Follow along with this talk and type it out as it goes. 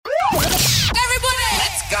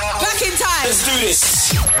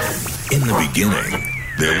this. In the beginning,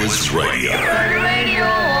 there was radio. Turn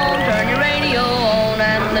your radio on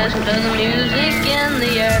and listen to the music in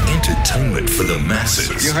the air. Entertainment for the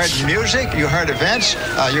masses. You heard music, you heard events,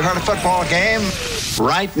 you heard a football game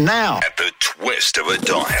right now. At the twist of a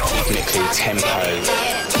dial. Technically, tempo.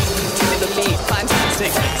 The beat, fantastic.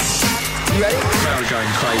 You ready? Crowd going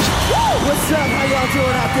crazy. Woo! What's up? How y'all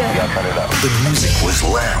doing out there? Yeah, cut it up. The music was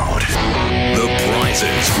loud. The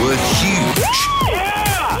prizes were huge.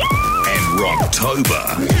 Yeah! And Rocktober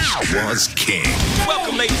was king.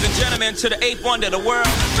 Welcome, ladies and gentlemen, to the eighth wonder of the world.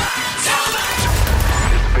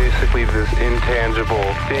 It's basically this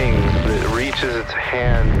intangible thing that reaches its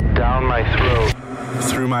hand down my throat,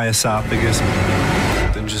 through my esophagus,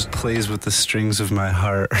 and just plays with the strings of my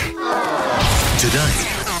heart. Today,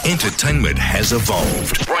 entertainment has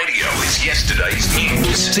evolved. Radio is yesterday's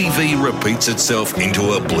news. TV repeats itself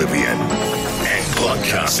into oblivion. And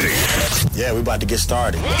podcasting Yeah, we're about to get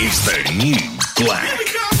started. is the new black.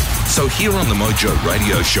 So here on the Mojo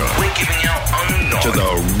Radio Show, we're giving our own nod to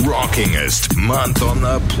the rockingest month on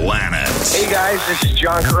the planet. Hey guys, this is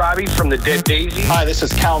John Corabi from the Dead Daisies. Hi, this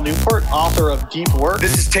is Cal Newport, author of Deep Work.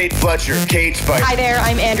 This is Tate Fletcher, Cage Fighter. Hi there,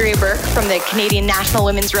 I'm Andrea Burke from the Canadian National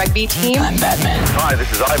Women's Rugby Team. I'm Batman. Hi, this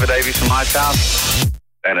is Ivor Davies from my town,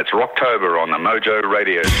 and it's Rocktober on the Mojo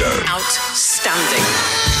Radio Show. Outstanding.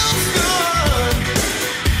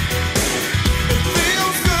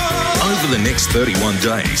 Over the next 31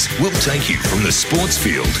 days, we'll take you from the sports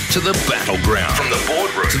field to the battleground, from the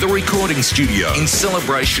boardroom to the recording studio, in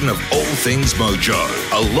celebration of all things Mojo,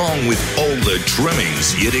 along with all the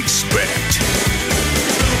trimmings you'd expect.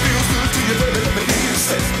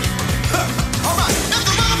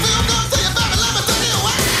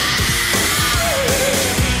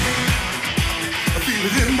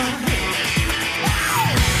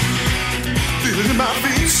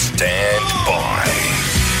 Stand by.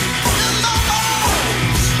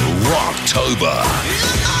 Rocktober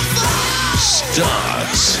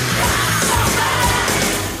starts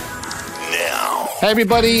now. Hey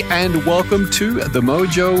everybody, and welcome to the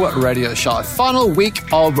Mojo Radio Show. Final week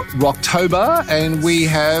of Rocktober, and we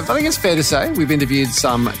have, I think it's fair to say, we've interviewed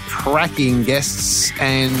some cracking guests,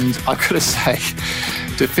 and I've got to say,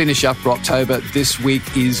 to finish up Rocktober, this week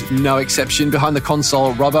is no exception. Behind the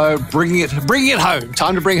console, Robbo, bringing it home.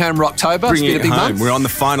 Time to bring home Rocktober. Bringing it's been it a big home. month. We're on the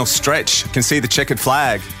final stretch. You can see the checkered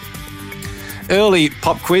flag. Early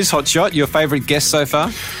pop quiz, Hotshot, your favourite guest so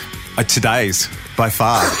far? Today's, by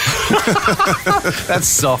far. That's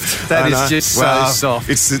soft. That is just so soft.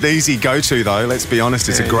 It's an easy go-to, though. Let's be honest.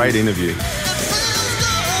 It's a great interview.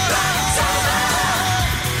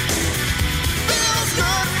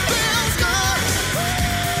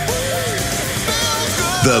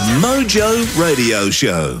 The Mojo Radio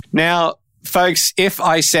Show. Now, folks, if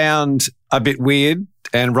I sound a bit weird,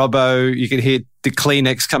 and Robbo, you can hear the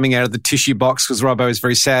Kleenex coming out of the tissue box because Robbo is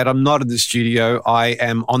very sad. I'm not in the studio. I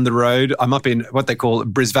am on the road. I'm up in what they call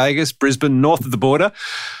Brisbane, north of the border.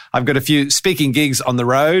 I've got a few speaking gigs on the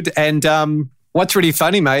road. And what's really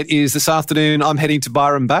funny, mate, is this afternoon I'm heading to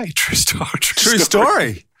Byron Bay. True story. True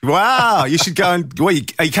story. Wow. You should go and... are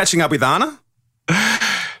you catching up with Anna?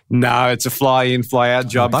 No, it's a fly-in, fly-out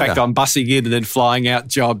job. In fact, I'm bussing in and then flying out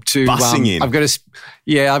job too. Bussing in? I've got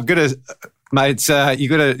to... Mate, you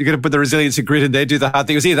got to put the resilience and grit in there, do the hard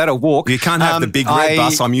thing. It was either that or walk. You can't have the big red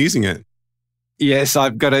bus. I'm using it. Yes,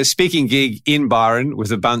 I've got a speaking gig in Byron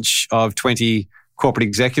with a bunch of 20 corporate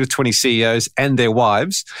executives, 20 CEOs and their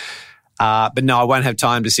wives. But no, I won't have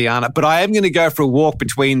time to see Anna. But I am going to go for a walk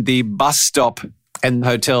between the bus stop and the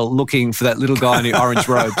hotel looking for that little guy in the orange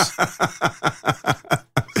robes.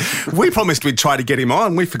 We promised we'd try to get him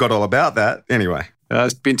on. We forgot all about that. Anyway.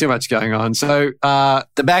 There's been too much going on. So the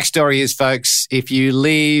backstory is, folks, if you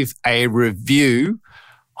leave a review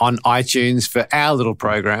on iTunes for our little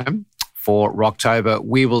program for Rocktober,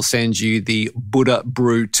 we will send you the Buddha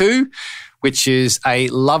Brew 2, which is a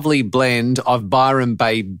lovely blend of Byron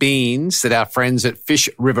Bay beans that our friends at Fish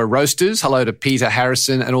River Roasters, hello to Peter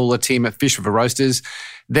Harrison and all the team at Fish River Roasters,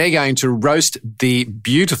 they're going to roast the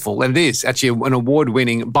beautiful, and it is actually an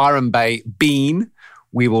award-winning Byron Bay bean.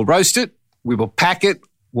 We will roast it. We will pack it,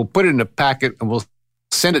 we'll put it in a packet, and we'll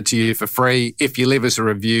send it to you for free. If you leave us a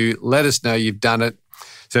review, let us know you've done it.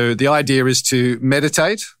 So the idea is to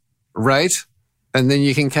meditate, rate, and then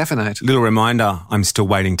you can caffeinate. Little reminder, I'm still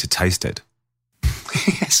waiting to taste it.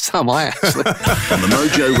 Yes, so am I, actually. On the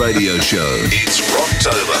Mojo Radio Show, it's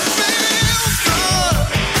Rocktober.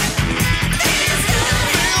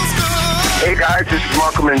 Hey guys, this is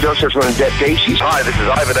Marco Mendoza from the Dead Daisies. Hi, this is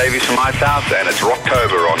Ivor Davies from my town, and it's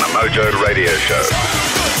Rocktober on the Mojo Radio Show.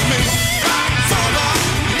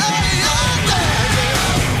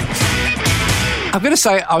 I'm going to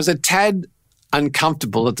say I was a tad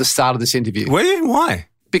uncomfortable at the start of this interview. Were you? Why?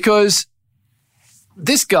 Because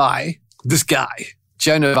this guy,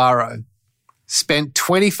 Joe Navarro, spent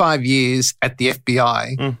 25 years at the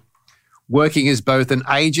FBI working as both an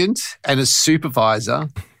agent and a supervisor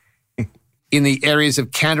in the areas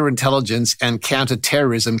of counterintelligence and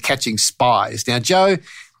counterterrorism, catching spies. Now, Joe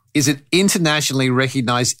is an internationally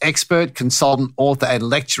recognized expert, consultant, author, and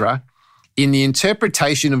lecturer in the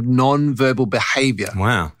interpretation of non-verbal behaviour.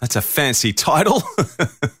 Wow, that's a fancy title.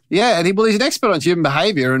 Yeah, and he's an expert on human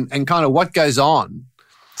behaviour and kind of what goes on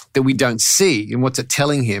that we don't see and what's it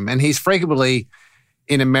telling him. And he's frequently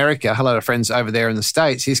in America. Hello to friends over there in the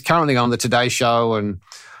States. He's currently on the Today Show and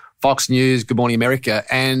Fox News, Good Morning America.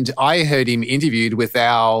 And I heard him interviewed with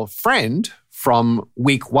our friend from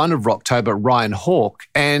week 1 of Rocktober, Ryan Hawke,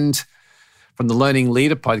 and from the Learning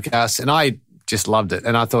Leader podcast. And I just loved it.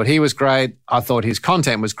 And I thought he was great. I thought his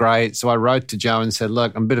content was great. So I wrote to Joe and said,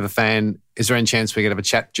 look, I'm a bit of a fan. Is there any chance we could have a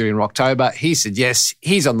chat during Rocktober? He said yes.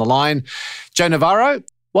 He's on the line. Joe Navarro,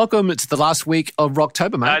 welcome to the last week of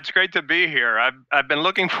Rocktober, mate. It's great to be here. I've been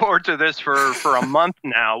looking forward to this for a month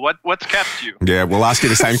now. What's kept you? Yeah, we'll ask you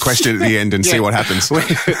the same question at the end and see what happens.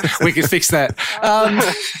 We can fix that.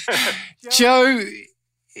 Joe,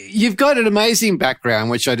 you've got an amazing background,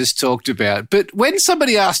 which I just talked about. But when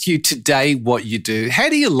somebody asks you today what you do, how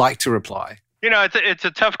do you like to reply? You know, it's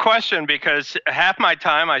a tough question because half my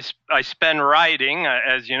time I spend writing.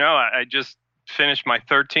 As you know, I just finished my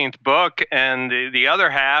 13th book, and the other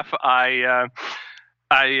half I'm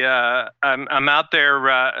out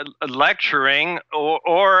there lecturing,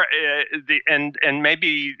 and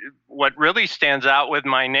maybe what really stands out with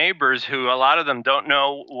my neighbors, who a lot of them don't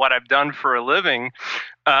know what I've done for a living,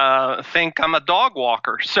 think I'm a dog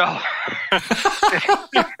walker. So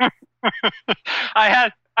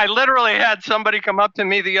I literally had somebody come up to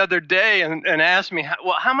me the other day and ask me,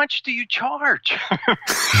 well, how much do you charge?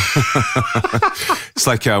 It's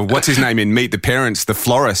like, what's his name in Meet the Parents, the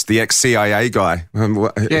florist, the ex-CIA guy.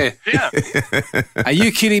 Yeah. Are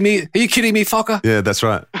you kidding me? Are you kidding me, fucker? Yeah, that's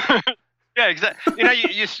right. Yeah, exactly. You know,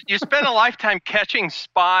 you spend a lifetime catching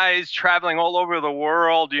spies, traveling all over the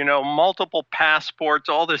world, you know, multiple passports,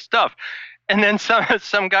 all this stuff. And then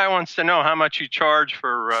some guy wants to know how much you charge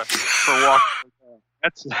for walking.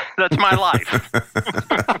 That's my life.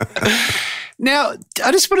 Now,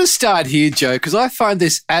 I just want to start here, Joe, because I find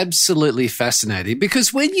this absolutely fascinating,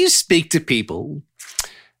 because when you speak to people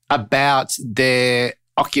about their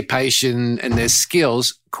occupation and their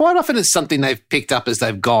skills, quite often it's something they've picked up as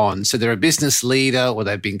they've gone. So they're a business leader, or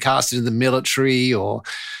they've been casted in the military, or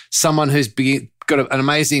someone who's got an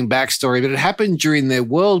amazing backstory, but it happened during their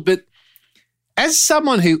world. But as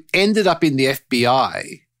someone who ended up in the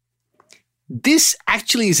FBI, this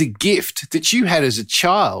actually is a gift that you had as a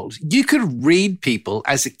child. You could read people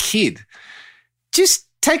as a kid. Just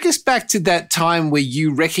take us back to that time where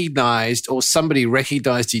you recognized, or somebody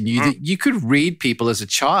recognized in you, that you could read people as a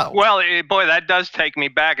child. Well, boy, that does take me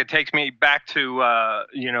back. It takes me back to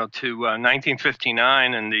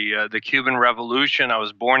 1959 and the Cuban Revolution. I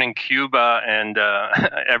was born in Cuba, and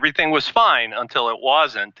everything was fine until it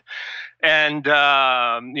wasn't. And,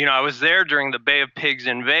 I was there during the Bay of Pigs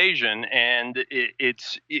invasion, and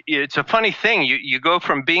it's a funny thing. You go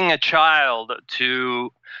from being a child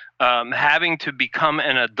to having to become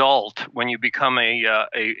an adult when you become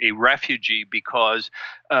a refugee, because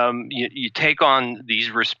you take on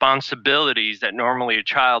these responsibilities that normally a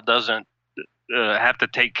child doesn't have to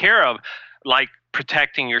take care of, like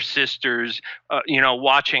protecting your sisters,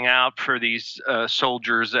 watching out for these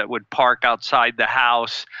soldiers that would park outside the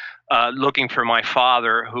house, looking for my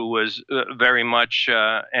father, who was very much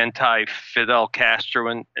anti-Fidel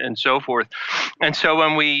Castro and so forth. And so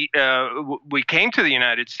when we came to the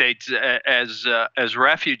United States as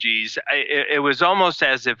refugees, it was almost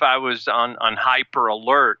as if I was on hyper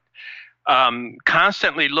alert,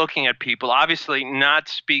 constantly looking at people, obviously not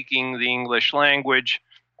speaking the English language,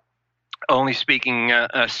 only speaking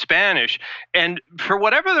Spanish. And for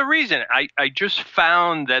whatever the reason, I just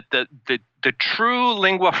found that the true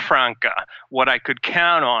lingua franca, what I could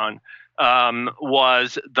count on,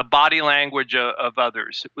 was the body language of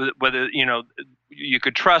others. Whether you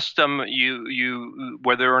could trust them, you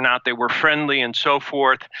whether or not they were friendly, and so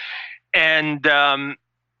forth. And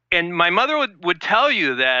my mother would tell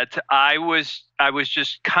you that I was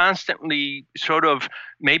just constantly sort of,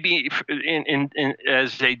 maybe in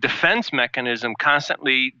as a defense mechanism,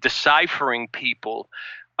 constantly deciphering people,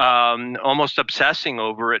 almost obsessing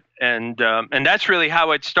over it, and that's really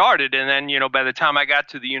how it started. And then by the time I got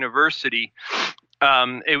to the university,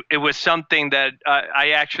 it was something that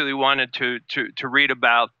I actually wanted to read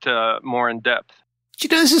about more in depth. You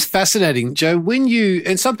know, this is fascinating, Joe.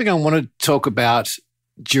 And something I want to talk about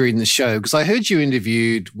during the show, because I heard you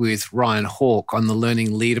interviewed with Ryan Hawke on the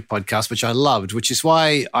Learning Leader podcast, which I loved, which is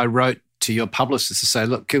why I wrote to your publicist to say,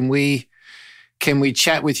 look, can we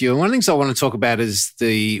chat with you? And one of the things I want to talk about is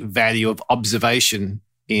the value of observation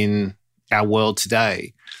in our world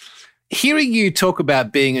today. Hearing you talk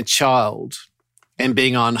about being a child and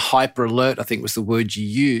being on hyper alert, I think was the word you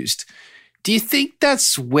used. Do you think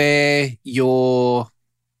that's where your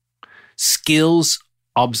skills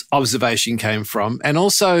observation came from, and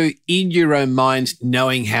also in your own mind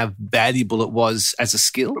knowing how valuable it was as a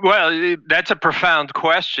skill? Well, that's a profound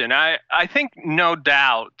question. I think no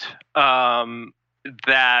doubt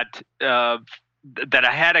that I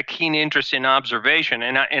had a keen interest in observation,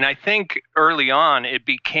 and I think early on it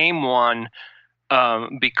became one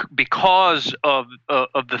because of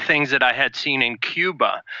the things that I had seen in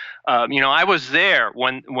Cuba. I was there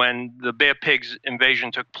when the Bay of Pigs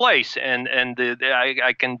invasion took place, and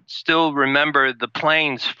I can still remember the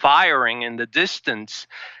planes firing in the distance,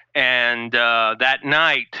 and that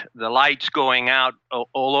night the lights going out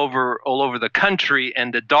all over the country,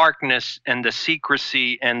 and the darkness and the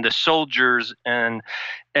secrecy and the soldiers and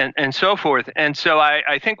so forth. And so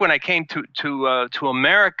I think when I came to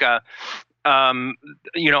America,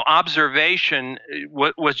 observation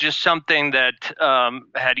was just something that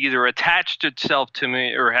had either attached itself to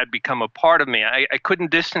me or had become a part of me. I couldn't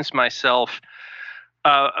distance myself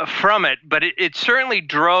from it, but it certainly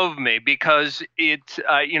drove me, because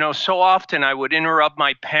so often I would interrupt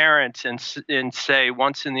my parents and say,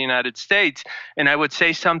 once in the United States, and I would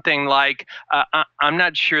say something like, I'm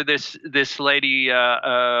not sure this lady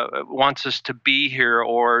wants us to be here,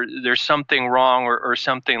 or there's something wrong, or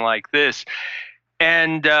something like this.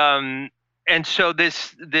 And so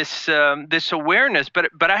this awareness,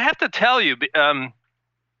 but I have to tell you,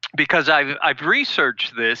 because I've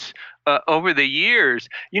researched this over the years,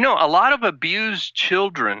 a lot of abused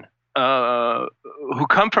children who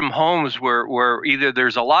come from homes where either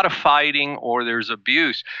there's a lot of fighting or there's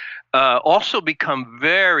abuse also become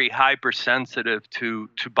very hypersensitive to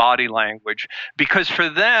body language, because for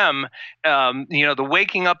them, the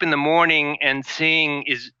waking up in the morning and seeing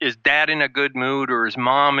is dad in a good mood or is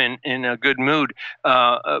mom in a good mood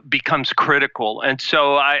becomes critical. And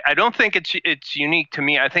so I don't think it's unique to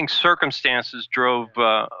me. I think circumstances drove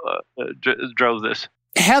this.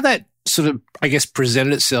 How that sort of, I guess,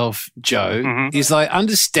 presented itself, Joe, is I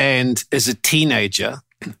understand as a teenager,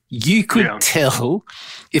 you could tell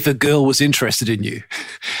if a girl was interested in you.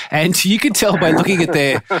 And you could tell by looking at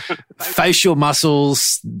their facial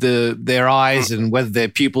muscles, their eyes, and whether their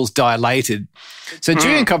pupils dilated. So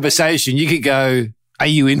during a conversation, you could go, are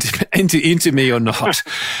you into me or not?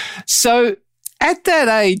 So at that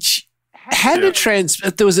age, how did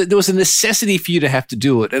there was a necessity for you to have to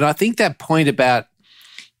do it. And I think that point about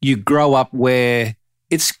you grow up where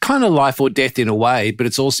it's kind of life or death in a way, but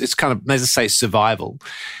it's kind of, as I say, survival.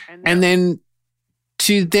 And then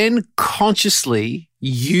to then consciously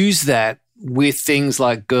use that with things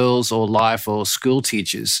like girls or life or school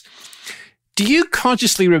teachers. Do you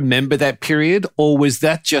consciously remember that period, or was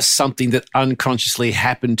that just something that unconsciously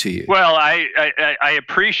happened to you? Well, I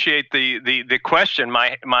appreciate the question.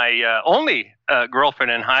 My only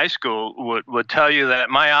girlfriend in high school would tell you that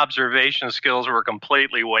my observation skills were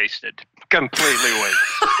completely wasted. Completely wasted.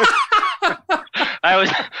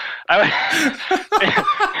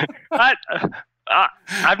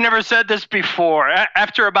 I've never said this before.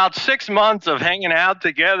 After about 6 months of hanging out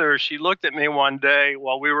together, she looked at me one day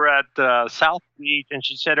while we were at South Beach, and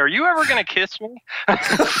she said, "Are you ever going to kiss me?"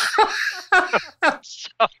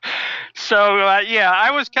 So, I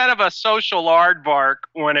was kind of a social aardvark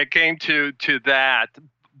when it came to that.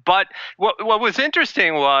 But what was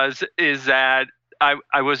interesting is that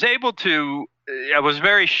I was able to. I was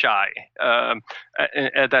very shy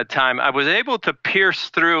at that time. I was able to pierce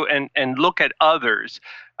through and look at others.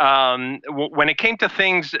 When it came to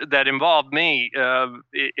things that involved me,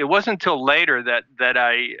 it wasn't until later that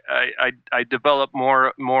I developed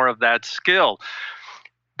more of that skill.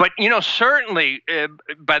 But certainly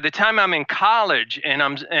by the time I'm in college and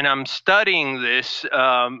I'm studying this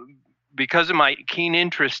because of my keen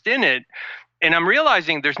interest in it. And I'm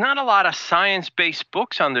realizing there's not a lot of science-based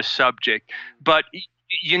books on this subject, but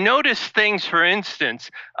you notice things, for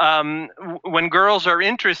instance, when girls are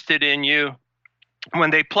interested in you,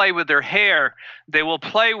 when they play with their hair, they will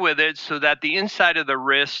play with it so that the inside of the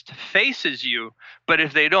wrist faces you. But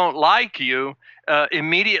if they don't like you,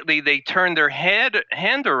 immediately they turn their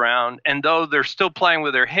hand around, and though they're still playing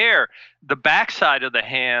with their hair, the backside of the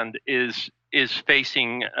hand is is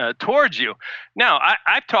facing towards you. Now,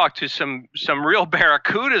 I've talked to some real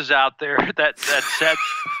barracudas out there that said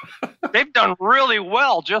they've done really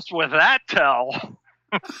well just with that tell.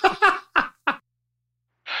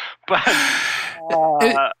 But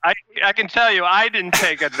I can tell you, I didn't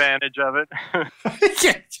take advantage of it.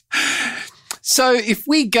 Yeah. So if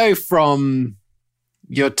we go from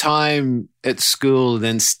your time at school and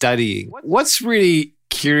then studying, what's really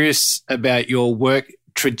curious about your work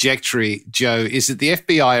trajectory, Joe, is that the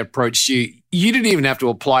FBI approached you. You didn't even have to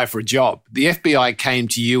apply for a job. The FBI came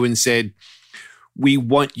to you and said, we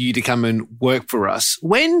want you to come and work for us.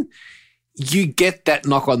 When you get that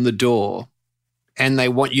knock on the door and they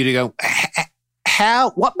want you to go,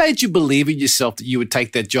 what made you believe in yourself that you would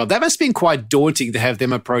take that job? That must have been quite daunting to have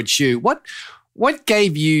them approach you. What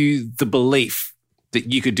gave you the belief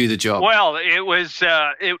that you could do the job? Well, it was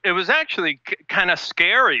actually kind of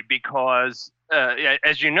scary because,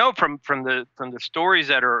 as you know from the stories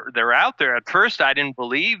that are out there, at first I didn't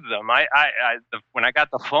believe them. When I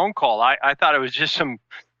got the phone call, I thought it was just some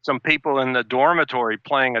people in the dormitory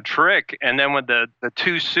playing a trick, and then when the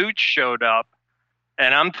two suits showed up,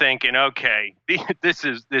 and I'm thinking, okay, this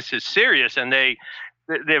is serious, and they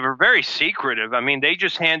were very secretive. I mean, they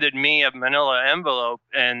just handed me a manila envelope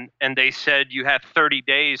and they said, you have 30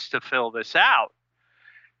 days to fill this out.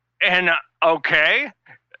 And okay.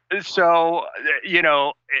 So, you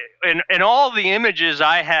know, and all the images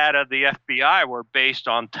I had of the FBI were based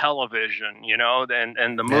on television, you know,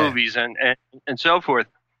 and the movies and so forth.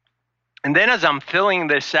 And then as I'm filling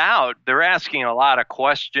this out, they're asking a lot of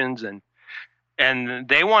questions and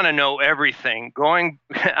they want to know everything.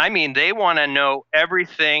 They want to know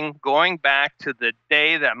everything going back to the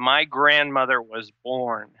day that my grandmother was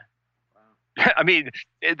born. Wow. I mean,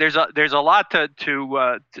 there's a lot to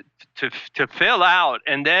fill out,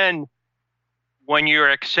 and then when you're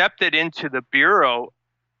accepted into the bureau,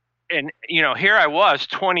 and you know, here I was,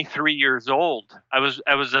 23 years old. I was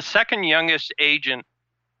the second youngest agent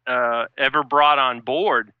ever brought on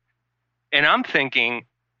board, and I'm thinking,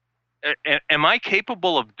 am I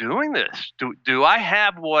capable of doing this? Do I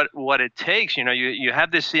have what it takes? You know, you have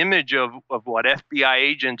this image of what FBI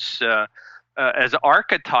agents as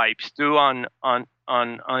archetypes do on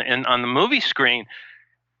the movie screen,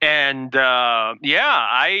 and I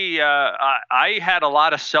had a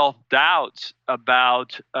lot of self-doubts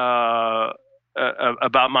about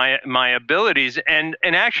my abilities, and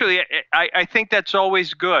actually I think that's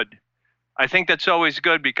always good. I think that's always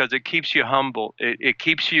good because it keeps you humble. It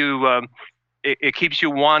keeps you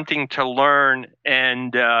wanting to learn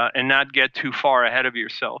and not get too far ahead of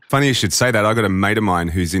yourself. Funny you should say that. I got a mate of mine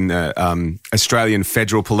who's in the Australian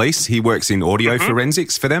Federal Police. He works in audio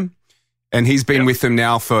forensics for them, and he's been with them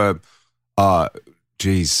now for probably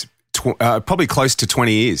close to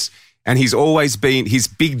 20 years. And he's always been, his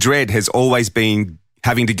big dread has always been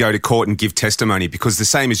having to go to court and give testimony because the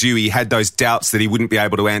same as you, he had those doubts that he wouldn't be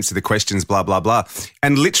able to answer the questions, blah, blah, blah.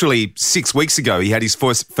 And literally 6 weeks ago, he had his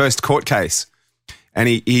first court case, and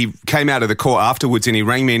he came out of the court afterwards and he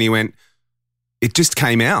rang me and he went, it just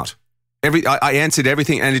came out. I answered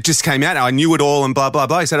everything and it just came out. I knew it all and blah, blah,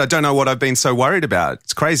 blah. He said, I don't know what I've been so worried about.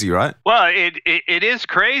 It's crazy, right? Well, it is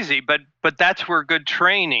crazy, but that's where good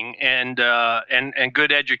training and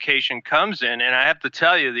good education comes in. And I have to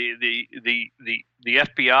tell you, the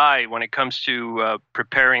FBI, when it comes to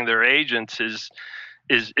preparing their agents,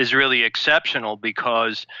 is really exceptional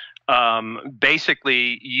because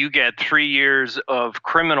basically you get 3 years of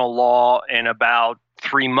criminal law in about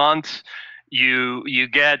 3 months. You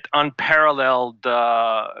get unparalleled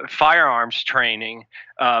firearms training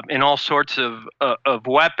in all sorts of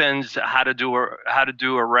weapons, how to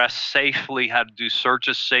do arrests safely, how to do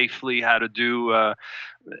searches safely, how to do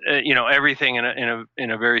everything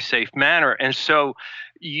in a very safe manner. And so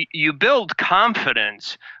you build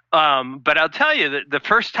confidence. But I'll tell you that the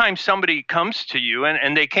first time somebody comes to you,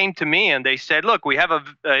 and they came to me and they said, look, we have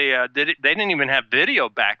they didn't even have video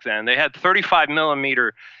back then. They had 35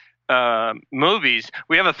 millimeter movies.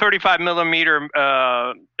 We have a 35 millimeter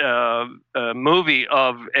movie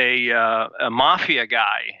of a mafia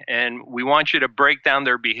guy, and we want you to break down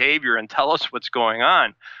their behavior and tell us what's going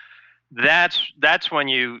on. That's when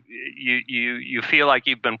you feel like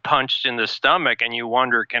you've been punched in the stomach, and you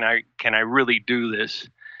wonder, can I really do this?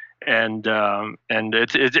 And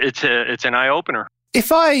it's an eye opener.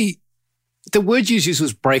 The word you used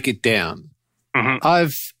was break it down. Mm-hmm.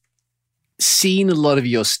 I've seen a lot of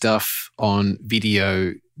your stuff on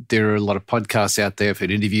video. There are a lot of podcasts out there. I've heard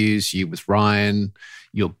interviews, you with Ryan,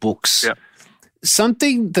 your books. Yep.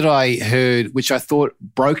 Something that I heard, which I thought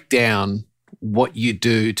broke down what you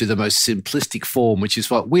do to the most simplistic form, which is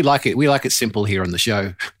what we like it. We like it simple here on the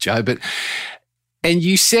show, Joe. And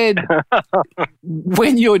you said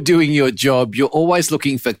when you're doing your job, you're always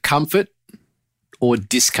looking for comfort or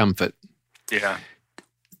discomfort. Yeah.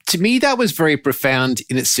 To me, that was very profound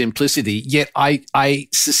in its simplicity, yet I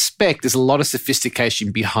suspect there's a lot of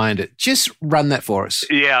sophistication behind it. Just run that for us.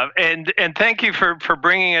 Yeah, and thank you for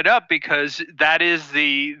bringing it up, because that is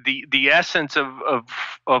the essence of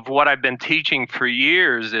what I've been teaching for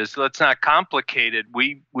years is let's not complicate it.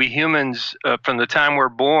 We humans, from the time we're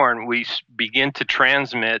born, we begin to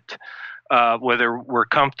transmit whether we're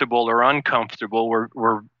comfortable or uncomfortable.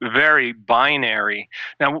 We're very binary.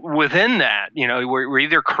 Now, within that, we're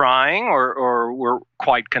either crying or we're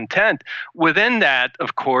quite content. Within that,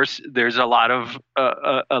 of course, there's a lot of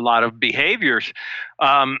behaviors.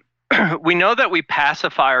 We know that we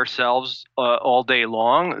pacify ourselves all day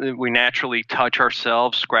long. We naturally touch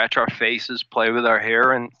ourselves, scratch our faces, play with our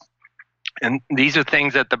hair, and these are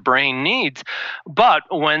things that the brain needs. But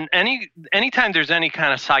when anytime there's any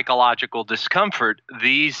kind of psychological discomfort,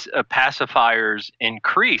 these pacifiers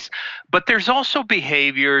increase. But there's also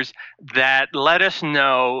behaviors that let us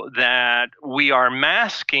know that we are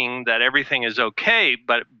masking that everything is okay,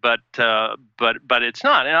 but it's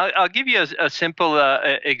not. And I'll give you a simple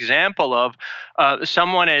example of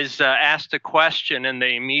someone is asked a question and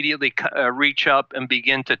they immediately reach up and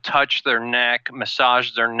begin to touch their neck,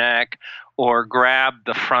 massage their neck, or grab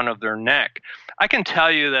the front of their neck. I can tell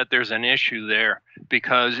you that there's an issue there,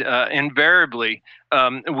 because invariably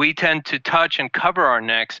we tend to touch and cover our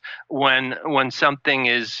necks when something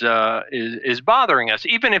is bothering us,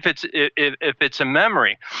 even if it's a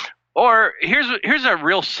memory. Or here's a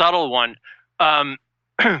real subtle one.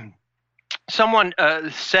 Someone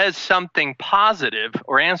says something positive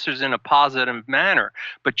or answers in a positive manner,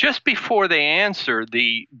 but just before they answer,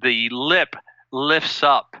 the lip lifts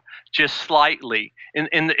up just slightly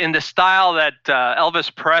in the style that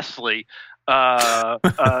Elvis Presley.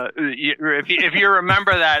 If you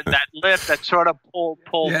remember that lip that sort of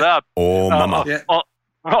pulled up. Oh, mama.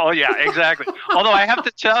 Oh, yeah, exactly. Although I have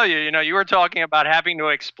to tell you, you were talking about having to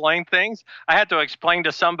explain things. I had to explain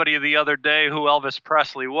to somebody the other day who Elvis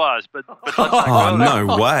Presley was, but let's not go there.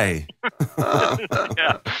 No way.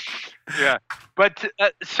 Yeah. But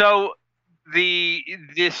so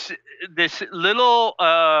this little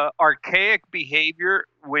archaic behavior,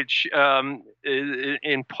 which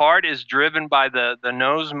in part is driven by the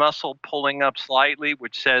nose muscle pulling up slightly,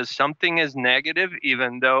 which says something is negative,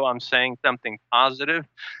 even though I'm saying something positive,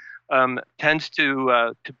 tends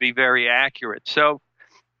to be very accurate. So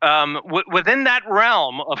within that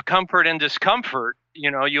realm of comfort and discomfort,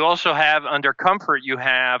 you also have, under comfort, you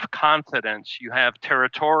have confidence, you have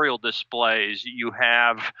territorial displays, you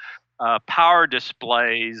have power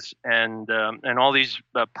displays, and all these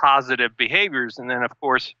positive behaviors. And then, of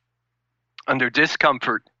course, under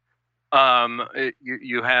discomfort,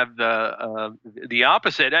 you have the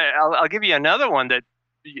opposite. I'll give you another one that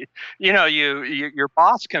your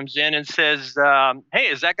boss comes in and says, "Hey,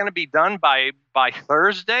 is that going to be done by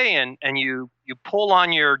Thursday?" And you pull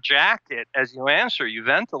on your jacket as you answer. You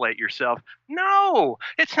ventilate yourself. No,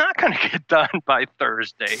 it's not going to get done by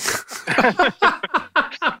Thursday.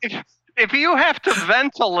 If you have to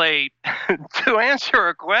ventilate to answer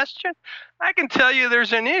a question, I can tell you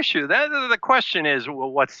there's an issue. The question is,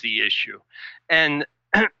 well, what's the issue? And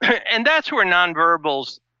that's where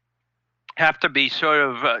nonverbals have to be sort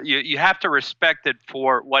of, you have to respect it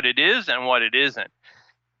for what it is and what it isn't.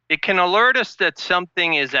 It can alert us that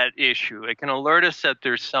something is at issue. It can alert us that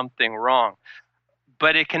there's something wrong.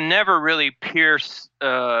 But it can never really pierce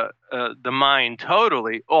the mind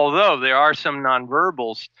totally, although there are some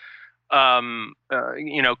nonverbals,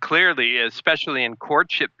 clearly, especially in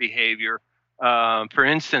courtship behavior. For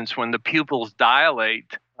instance, when the pupils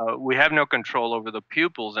dilate, we have no control over the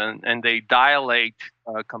pupils, and they dilate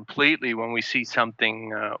completely when we see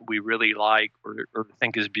something we really like or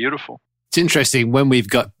think is beautiful. It's interesting, when we've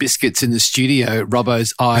got biscuits in the studio,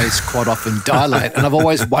 Robbo's eyes quite often dilate. And I've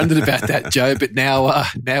always wondered about that, Joe, but now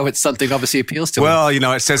it's something obviously appeals to him. Well,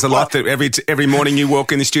 it says a lot that every morning you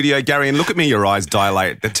walk in the studio, Gary, and look at me, your eyes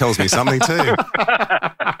dilate. That tells me something too.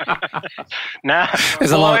 Now,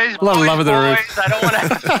 there's a lot of love of the roof.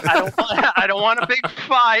 I don't want a big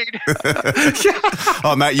fight.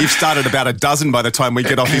 Oh, mate, you've started about a dozen by the time we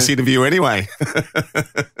get off this interview anyway.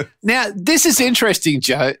 Now, this is interesting,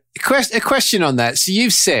 Joe. A question on that. So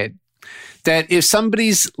you've said that if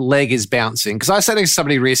somebody's leg is bouncing, because I was saying to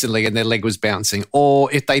somebody recently and their leg was bouncing,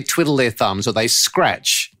 or if they twiddle their thumbs or they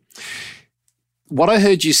scratch, what I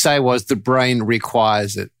heard you say was the brain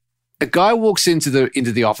requires it. a guy walks into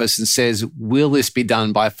the office and says, "Will this be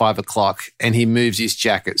done by 5 o'clock?" And he moves his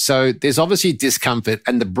jacket. So there's obviously discomfort,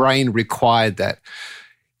 and the brain required that.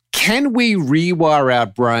 Can we rewire our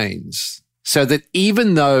brains so that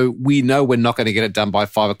even though we know we're not going to get it done by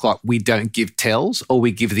 5 o'clock, we don't give tells, or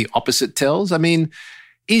we give the opposite tells? I mean,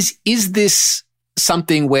 is this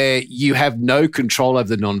something where you have no control over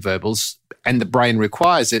the nonverbals and the brain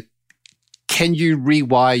requires it? Can you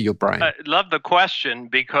rewire your brain? I love the question,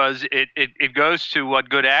 because it goes to what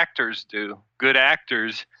good actors do. Good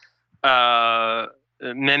actors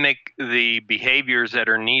mimic the behaviors that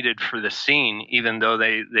are needed for the scene, even though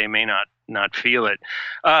they may not feel it.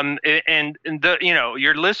 And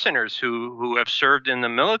your listeners who have served in the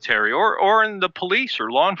military or in the police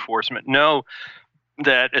or law enforcement know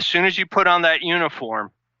that as soon as you put on that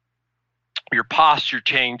uniform, your posture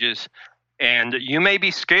changes. And you may be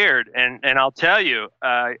scared, and I'll tell you,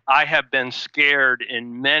 I have been scared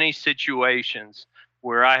in many situations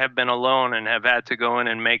where I have been alone and have had to go in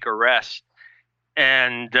and make arrests,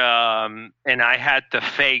 and I had to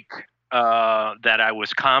fake that I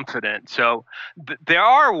was confident. So there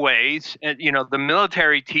are ways, and the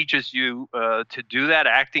military teaches you to do that.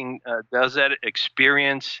 Acting does that.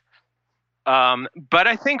 Experience, but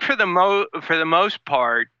I think for the most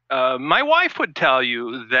part. My wife would tell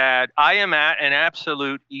you that I am an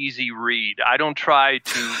absolute easy read. I don't try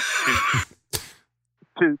to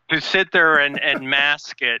sit there and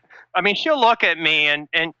mask it. I mean, she'll look at me and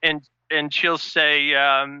she'll say,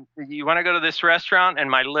 "You want to go to this restaurant?"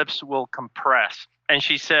 And my lips will compress. And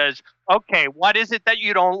she says, "Okay, what is it that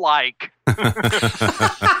you don't like?"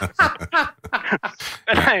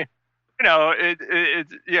 And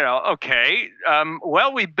okay.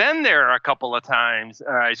 Well, we've been there a couple of times.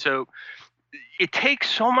 All right. So it takes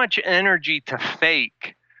so much energy to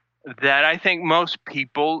fake that I think most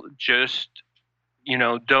people just,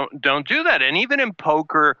 don't do that. And even in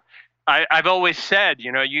poker, I've always said,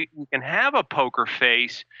 you can have a poker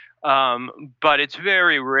face, but it's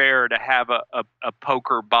very rare to have a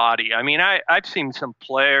poker body. I mean, I've seen some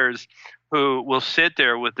players who will sit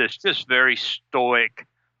there with this just very stoic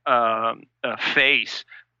face,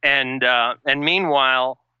 and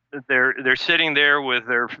meanwhile they're sitting there with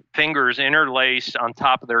their fingers interlaced on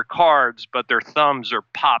top of their cards, but their thumbs are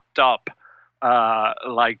popped up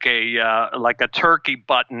like a turkey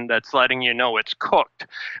button that's letting you know it's cooked.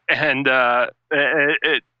 And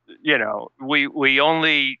we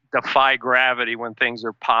only defy gravity when things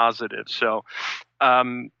are positive. So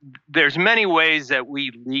there's many ways that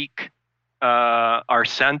we leak our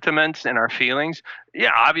sentiments and our feelings.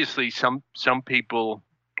 Yeah, obviously some people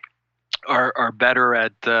are better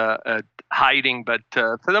at hiding, but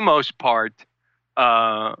for the most part,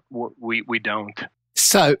 we don't.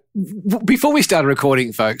 So before we started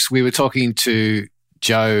recording, folks, we were talking to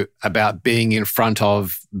Joe about being in front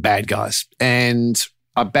of bad guys. And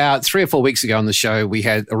about 3 or 4 weeks ago on the show, we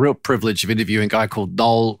had a real privilege of interviewing a guy called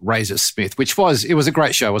Noel Razor Smith, it was a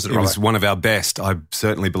great show, wasn't it, Robert? It was one of our best. I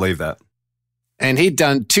certainly believe that. And he'd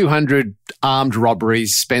done 200 armed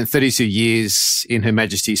robberies, spent 32 years in Her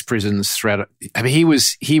Majesty's prisons throughout. I mean, it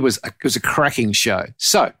was a cracking show.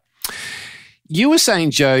 So you were saying,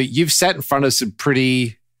 Joe, you've sat in front of some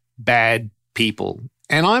pretty bad people.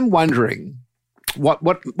 And I'm wondering,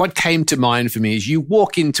 what came to mind for me is you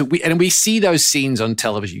walk into, and we see those scenes on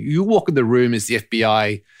television. You walk in the room as the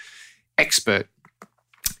FBI expert,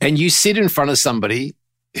 and you sit in front of somebody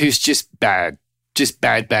who's just bad.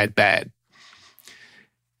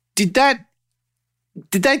 Did that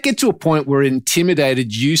get to a point where it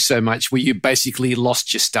intimidated you so much where you basically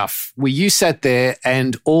lost your stuff? Where you sat there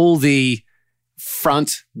and all the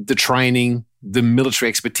training, the military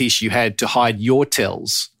expertise you had to hide your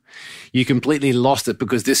tells, you completely lost it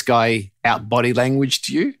because this guy out body languaged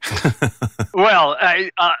you? Well,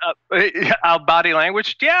 out body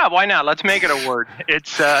language? Yeah, why not? Let's make it a word.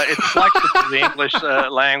 It's flexible to the English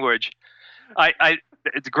language.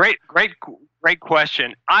 It's a great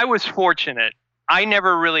question. I was fortunate. I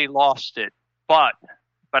never really lost it, but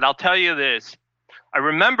I'll tell you this. I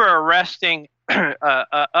remember arresting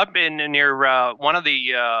up near one of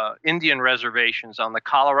the Indian reservations on the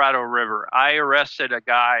Colorado River. I arrested a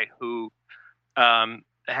guy who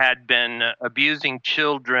had been abusing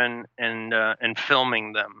children and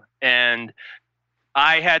filming them, and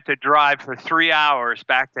I had to drive for 3 hours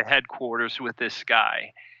back to headquarters with this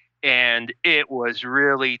guy. And it was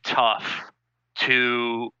really tough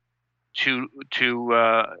to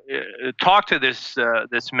talk to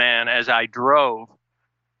this man as I drove,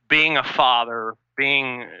 being a father,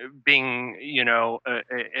 being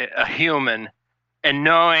a human, and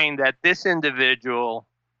knowing that this individual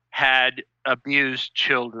had abused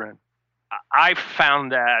children. I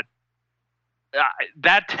found that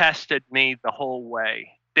tested me the whole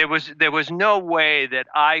way. There was no way that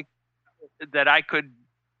I could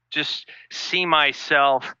just see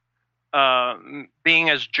myself being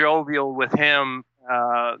as jovial with him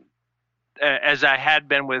as I had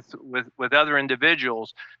been with other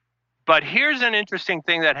individuals. But here's an interesting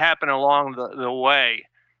thing that happened along the way.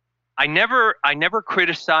 I never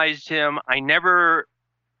criticized him. I never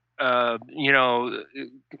said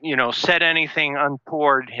anything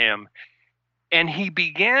untoward him. And he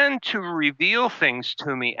began to reveal things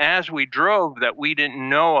to me as we drove that we didn't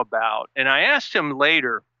know about. And I asked him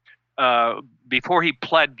later, before he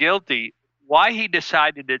pled guilty, why he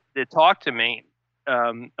decided to talk to me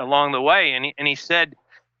along the way. And he said,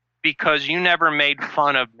 because you never made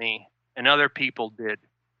fun of me and other people did.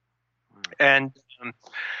 And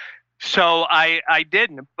so I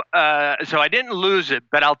didn't. So I didn't lose it.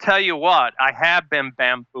 But I'll tell you what, I have been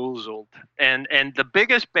bamboozled. And the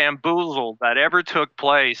biggest bamboozle that ever took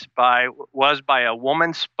place was by a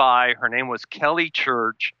woman spy. Her name was Kelly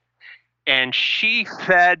Church. And she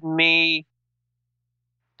fed me,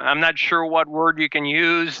 I'm not sure what word you can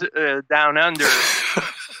use down under.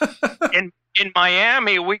 In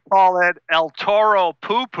Miami, we call it El Toro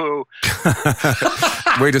Poo Poo.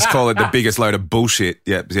 We just call it the biggest load of bullshit.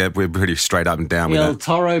 Yeah, we're pretty straight up and down with El that.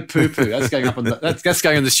 Toro Poo Poo. That's going up on that's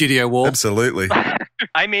going on the studio wall. Absolutely.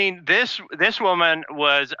 I mean, this woman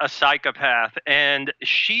was a psychopath, and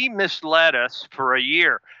she misled us for a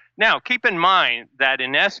year. Now, keep in mind that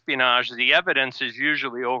in espionage, the evidence is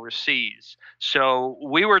usually overseas. So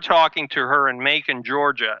we were talking to her in Macon,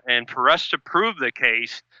 Georgia, and for us to prove the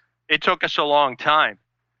case, it took us a long time.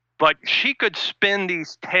 But she could spin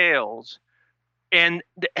these tales, and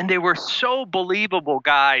they were so believable,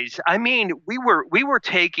 guys. I mean, we were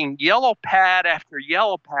taking yellow pad after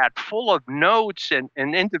yellow pad full of notes and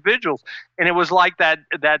individuals, and it was like that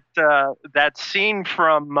scene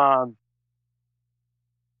from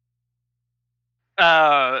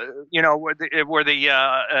where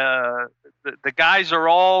the guys are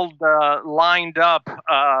all lined up.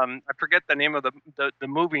 I forget the name of the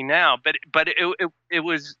movie now, but it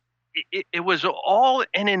was all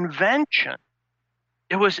an invention.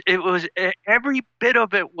 It was every bit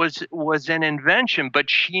of it was an invention. But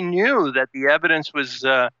she knew that the evidence was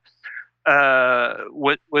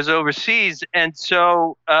overseas, and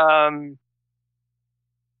so.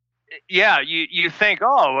 Yeah, you think,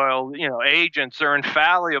 oh, well, agents are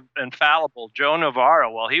infallible. Joe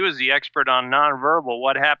Navarro, well, he was the expert on nonverbal.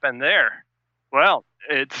 What happened there? Well,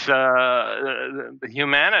 it's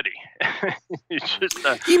humanity. It's just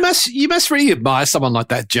You must really admire someone like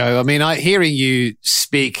that, Joe. I mean, hearing you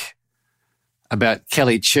speak about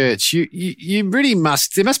Kelly Church, you really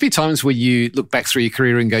must. There must be times where you look back through your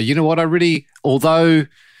career and go, you know what? Although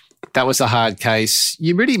that was a hard case,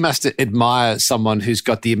 you really must admire someone who's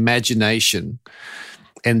got the imagination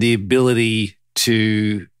and the ability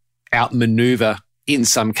to outmaneuver, in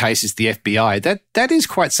some cases, the FBI. That is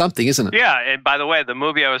quite something, isn't it? Yeah, and by the way, the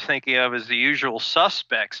movie I was thinking of is The Usual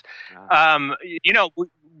Suspects.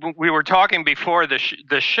 We were talking before the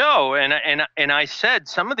show, and I said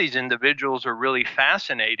some of these individuals are really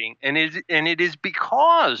fascinating, and it is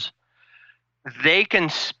because they can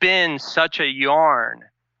spin such a yarn.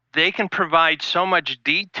 They can provide so much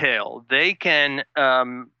detail. They can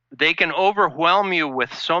overwhelm you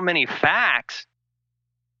with so many facts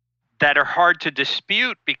that are hard to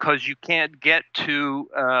dispute because you can't get to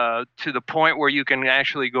the point where you can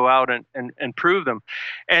actually go out and prove them.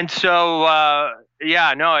 And so,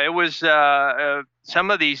 it was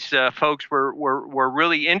some of these folks were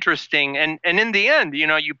really interesting. And in the end,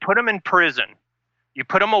 you put them in prison, you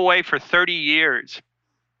put them away for 30 years,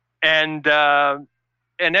 and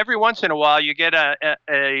every once in a while, you get a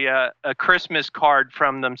Christmas card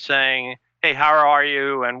from them saying, "Hey, how are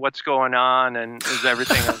you? And what's going on? And is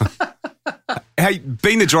everything?" Hey,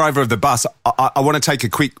 being the driver of the bus, I want to take a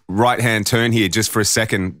quick right-hand turn here just for a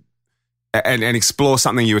second and explore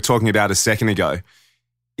something you were talking about a second ago.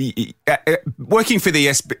 Working for the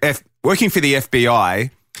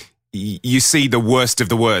FBI, you see the worst of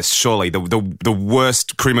the worst. Surely the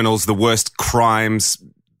worst criminals, the worst crimes,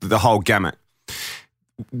 the whole gamut.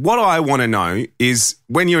 What I want to know is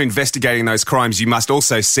when you're investigating those crimes, you must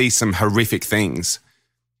also see some horrific things.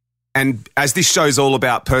 And as this show's all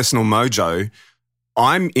about personal mojo,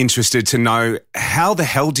 I'm interested to know, how the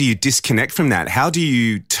hell do you disconnect from that? How do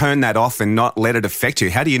you turn that off and not let it affect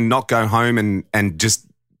you? How do you not go home and just,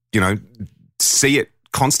 see it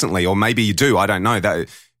constantly? Or maybe you do, I don't know.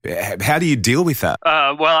 How do you deal with that?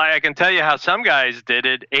 Well, I can tell you how some guys did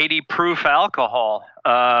it. 80 proof alcohol.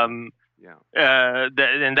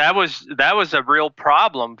 And that was a real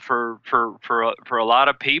problem for a lot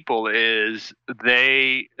of people, is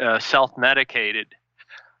they self-medicated.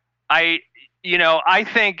 I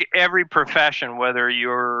think every profession, whether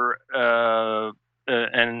you're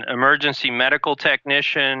an emergency medical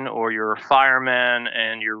technician or you're a fireman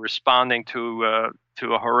and you're responding to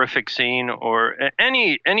a horrific scene, or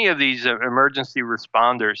any of these emergency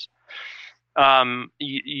responders,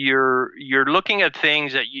 you're looking at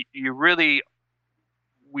things that you really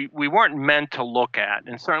we weren't meant to look at,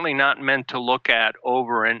 and certainly not meant to look at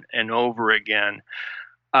over and over again.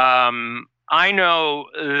 I know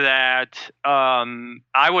that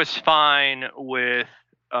I was fine with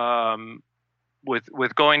going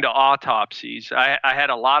to autopsies. I had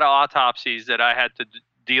a lot of autopsies that I had to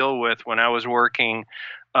deal with when I was working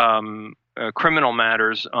criminal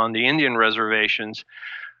matters on the Indian reservations.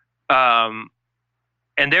 And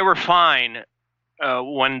they were fine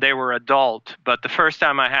when they were adult, but the first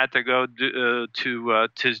time I had to go to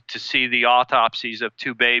see the autopsies of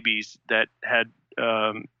two babies that had,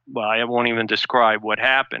 I won't even describe what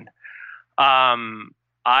happened.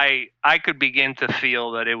 I could begin to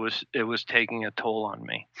feel that it was taking a toll on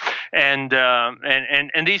me, and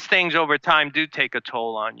these things over time do take a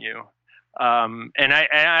toll on you. And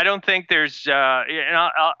I don't think there's,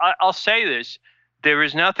 I'll say this. There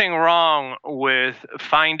is nothing wrong with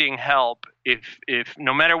finding help if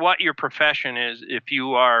no matter what your profession is, if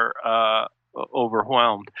you are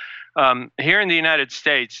overwhelmed. Here in the United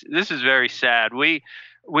States, this is very sad. We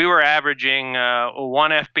were averaging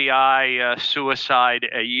one FBI suicide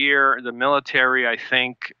a year. The military, I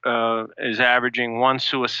think, is averaging one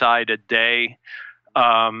suicide a day.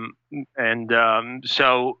 So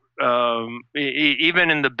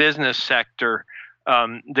even in the business sector,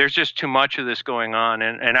 there's just too much of this going on,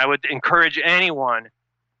 and I would encourage anyone.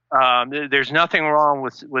 There's nothing wrong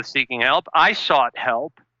with seeking help. I sought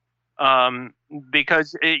help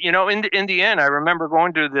because in the end, I remember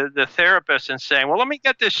going to the therapist and saying, "Well, let me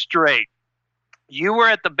get this straight. You were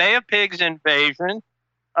at the Bay of Pigs invasion.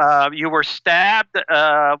 You were stabbed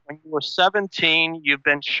when you were 17. You've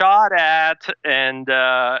been shot at, and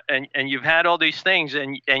you've had all these things,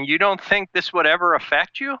 and you don't think this would ever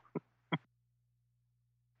affect you?"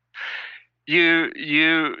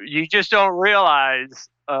 You just don't realize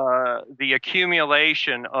the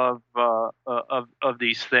accumulation of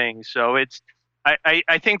these things. So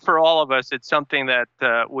I think for all of us, it's something that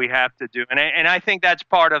we have to do, and I think that's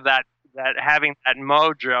part of that having that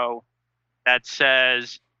mojo that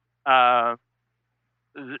says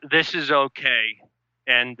this is okay,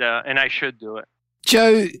 and I should do it.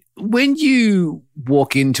 Joe, when you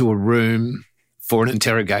walk into a room for an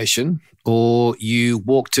interrogation, or you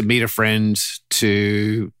walk to meet a friend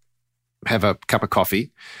to have a cup of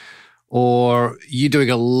coffee, or you're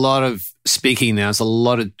doing a lot of speaking now, there's a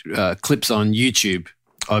lot of clips on YouTube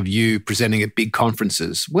of you presenting at big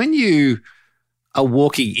conferences. When you are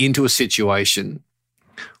walking into a situation,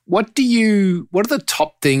 what are the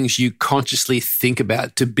top things you consciously think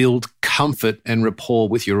about to build comfort and rapport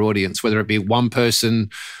with your audience, whether it be one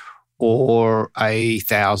person or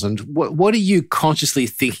 1,000? What are you consciously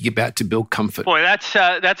thinking about to build comfort? Boy, that's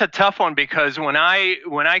a tough one, because when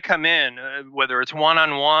I come in, whether it's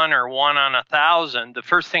one-on-one or one on 1,000, the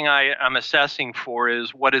first thing I'm assessing for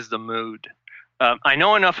is, what is the mood? I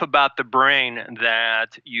know enough about the brain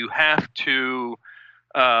that you have to,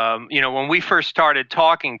 when we first started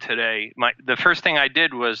talking today, the first thing I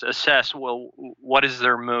did was assess, well, what is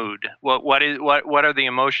their mood? What are the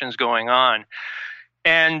emotions going on?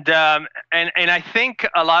 And I think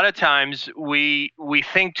a lot of times we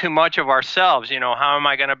think too much of ourselves. How am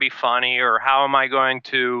I going to be funny, or how am I going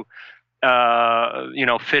to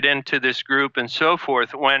fit into this group and so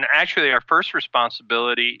forth? When actually our first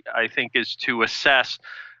responsibility, I think, is to assess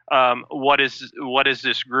what is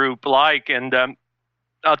this group like. And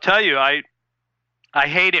I'll tell you, I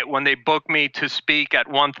hate it when they book me to speak at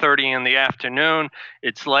 1:30 in the afternoon.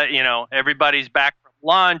 It's everybody's back from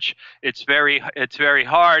lunch. It's very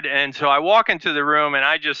hard. And so I walk into the room and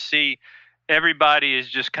I just see everybody is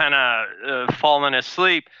just kind of falling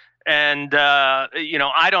asleep. And,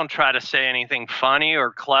 I don't try to say anything funny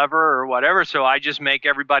or clever or whatever. So I just make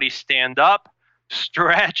everybody stand up,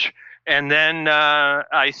 stretch. And then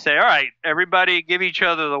I say, all right, everybody give each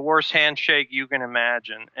other the worst handshake you can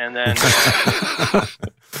imagine. And then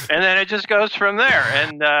and then it just goes from there.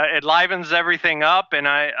 And it livens everything up. And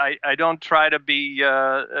I don't try to be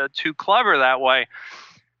too clever that way.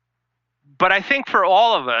 But I think for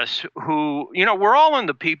all of us who, we're all in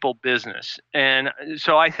the people business. And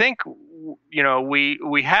so I think,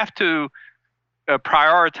 we have to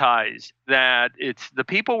prioritize that it's the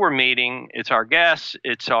people we're meeting, it's our guests,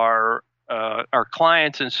 it's our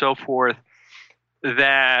clients and so forth,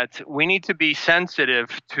 that we need to be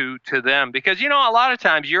sensitive to them. Because, a lot of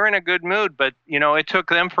times you're in a good mood, but, it took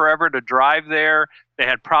them forever to drive there. They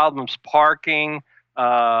had problems parking.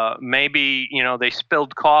 Maybe, they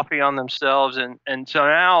spilled coffee on themselves. And so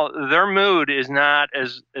now their mood is not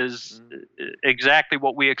as exactly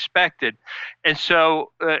what we expected. And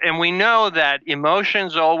so, and we know that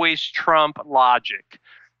emotions always trump logic.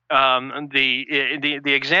 The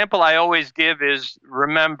example I always give is,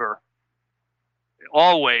 remember,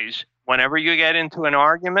 always, whenever you get into an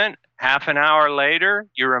argument, half an hour later,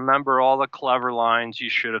 you remember all the clever lines you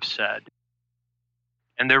should have said.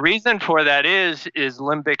 And the reason for that is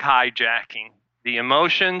limbic hijacking. The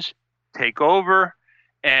emotions take over,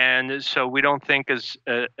 and so we don't think as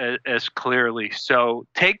clearly. So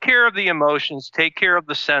take care of the emotions, take care of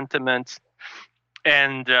the sentiments,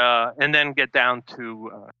 and then get down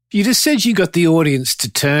to. You just said you got the audience to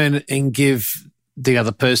turn and give the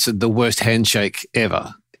other person the worst handshake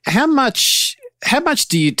ever. How much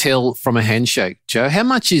do you tell from a handshake, Joe? How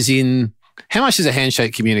much does a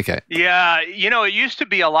handshake communicate? Yeah, it used to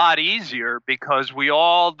be a lot easier because we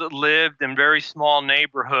all lived in very small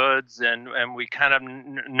neighborhoods and we kind of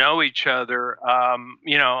know each other.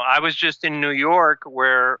 I was just in New York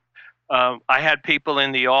where I had people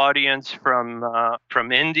in the audience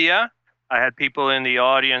from India. I had people in the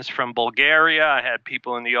audience from Bulgaria. I had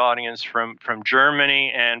people in the audience from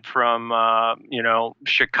Germany and from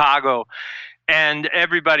Chicago, and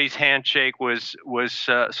everybody's handshake was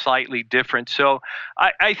slightly different. So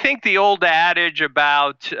I think the old adage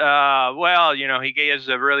about he gave us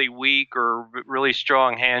a really weak or really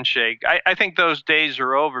strong handshake, I think those days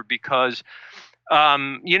are over because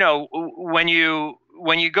when you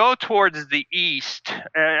go towards the east,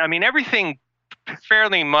 everything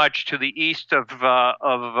fairly much to the east of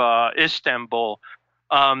Istanbul,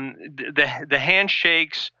 the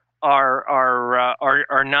handshakes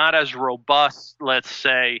are not as robust, let's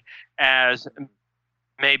say, as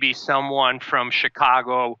maybe someone from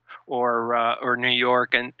Chicago or New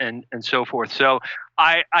York and so forth. So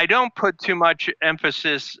I don't put too much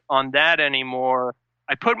emphasis on that anymore.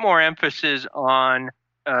 I put more emphasis on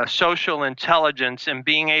social intelligence and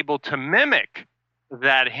being able to mimic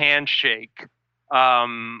that handshake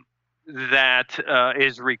that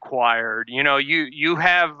is required. You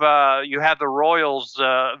have the Royals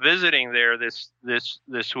visiting there this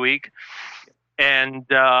week, and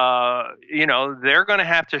they're going to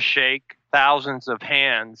have to shake thousands of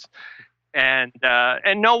hands, and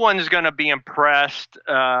no one's going to be impressed,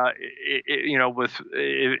 with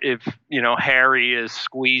if Harry is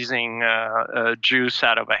squeezing juice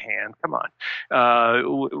out of a hand. Come on,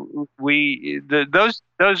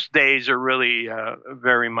 those days are really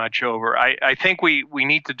very much over. I think we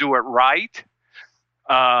need to do it right.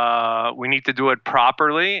 We need to do it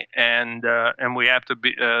properly, and we have to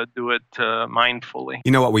do it mindfully.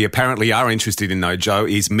 You know what we apparently are interested in, though, Joe,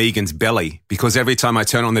 is Megan's belly. Because every time I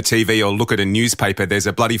turn on the TV or look at a newspaper, there's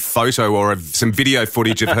a bloody photo or some video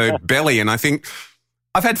footage of her belly. And I think,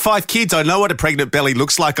 I've had 5 kids. I know what a pregnant belly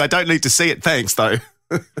looks like. I don't need to see it. Thanks, though.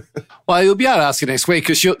 Well, you'll be able to ask her next week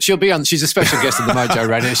because she'll be on. She's a special guest on the Mojo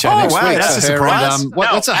Radio Show next week. That's a surprise.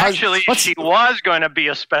 She was going to be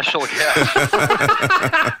a special guest.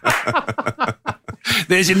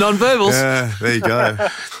 There's your non-verbals. Yeah, there you go.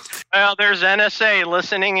 Well, there's NSA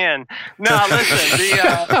listening in. No, listen.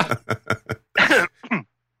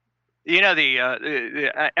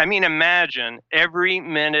 Imagine every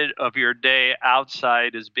minute of your day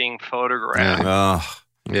outside is being photographed.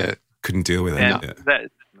 Yeah. Couldn't deal with it. And that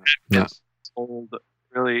gets old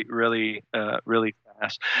really, really, really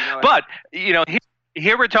fast. But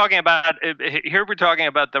here we're talking about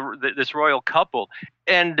this royal couple,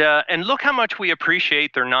 and look how much we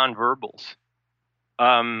appreciate their nonverbals.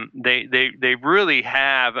 They really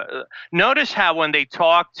have. Notice how when they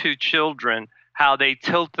talk to children, how they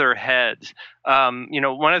tilt their heads.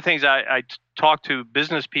 One of the things I talk to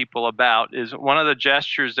business people about is one of the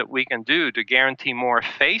gestures that we can do to guarantee more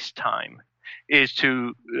face time is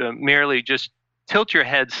to merely just tilt your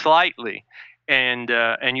head slightly, and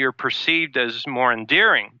you're perceived as more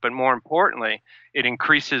endearing. But more importantly, it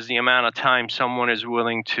increases the amount of time someone is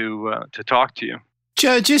willing to talk to you.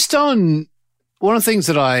 Joe, just on one of the things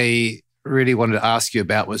that I really wanted to ask you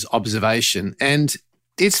about was observation. And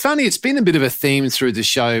it's funny, it's been a bit of a theme through the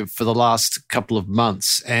show for the last couple of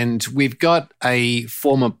months, and we've got a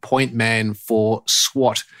former point man for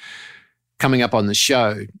SWAT coming up on the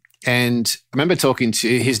show. And I remember talking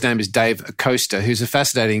to, his name is Dave Acosta, who's a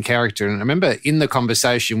fascinating character. And I remember in the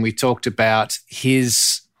conversation, we talked about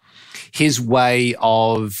his way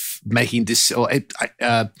of making this,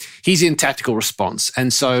 he's in tactical response.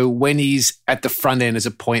 And so when he's at the front end as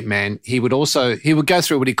a point man, he would go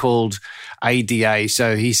through what he called ADA.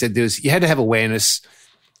 So he said you had to have awareness,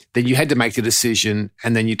 then you had to make the decision,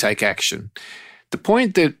 and then you take action. The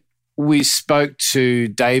point that we spoke to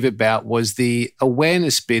Dave about was the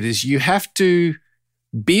awareness bit is you have to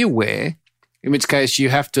be aware, in which case you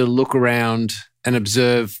have to look around and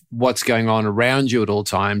observe what's going on around you at all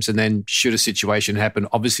times. And then should a situation happen,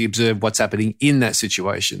 obviously observe what's happening in that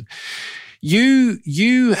situation.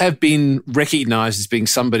 You have been recognized as being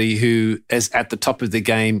somebody who is at the top of the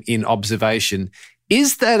game in observation.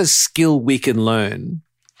 Is that a skill we can learn?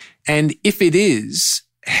 And if it is,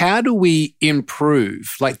 how do we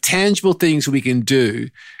improve, like tangible things we can do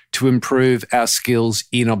to improve our skills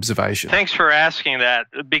in observation? Thanks for asking that,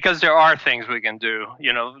 because there are things we can do.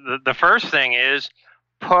 You know, the first thing is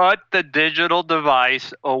put the digital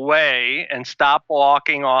device away and stop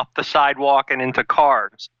walking off the sidewalk and into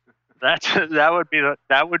cars.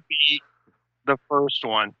 That would be the first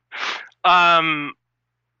one. One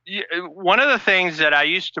of the things that I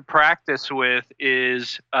used to practice with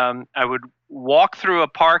is I would walk through a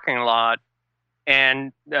parking lot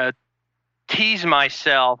and tease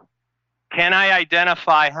myself, can I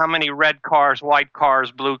identify how many red cars, white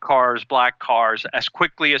cars, blue cars, black cars as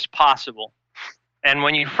quickly as possible? And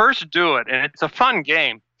when you first do it, and it's a fun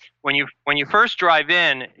game, when you first drive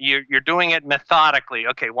in, you're doing it methodically.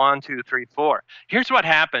 Okay, 1, 2, 3, 4. Here's what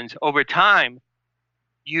happens. Over time,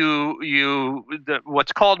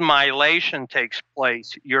 what's called myelination takes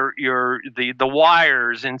place. The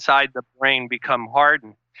wires inside the brain become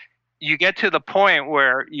hardened. You get to the point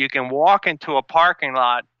where you can walk into a parking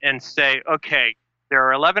lot and say, okay, there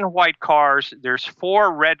are 11 white cars, there's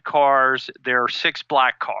 4 red cars, there are 6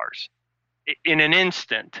 black cars in an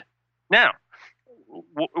instant. Now,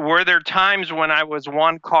 were there times when I was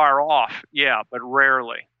 1 car off? Yeah, but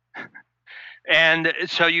rarely. And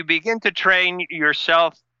so you begin to train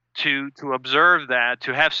yourself to observe that,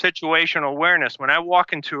 to have situational awareness. When I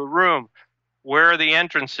walk into a room, where are the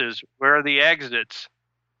entrances? Where are the exits?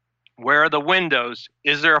 Where are the windows?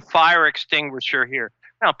 Is there a fire extinguisher here?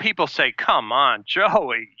 Now, people say, come on,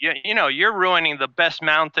 Joey, you know, you're ruining the best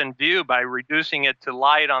mountain view by reducing it to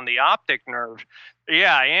light on the optic nerve.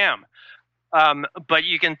 Yeah, I am. But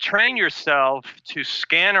you can train yourself to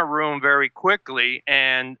scan a room very quickly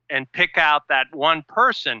and pick out that one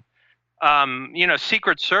person. You know,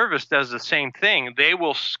 Secret Service does the same thing. They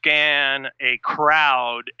will scan a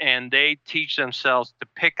crowd and they teach themselves to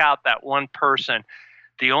pick out that one person,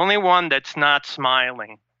 the only one that's not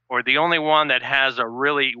smiling, or the only one that has a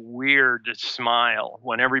really weird smile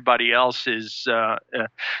when everybody else is.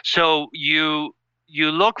 So you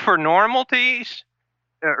look for normalities,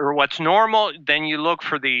 or what's normal, then you look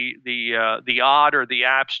for the odd or the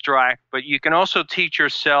abstract. But you can also teach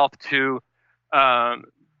yourself to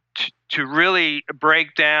really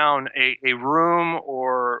break down a room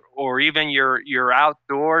or even your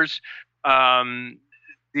outdoors. One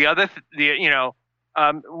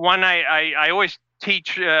I always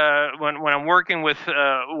teach when I'm working with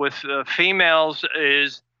females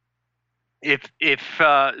is if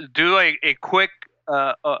do a quick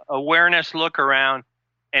awareness look around.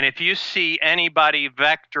 And if you see anybody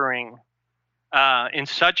vectoring in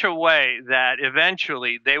such a way that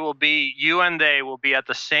eventually you and they will be at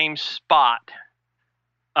the same spot,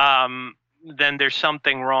 then there's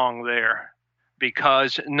something wrong there.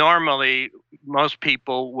 Because normally most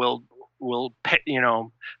people will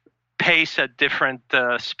pace at different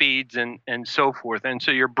speeds and so forth. And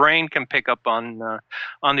so your brain can pick up on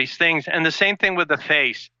these things. And the same thing with the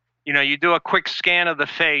face. You know, you do a quick scan of the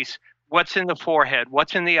face. What's in the forehead?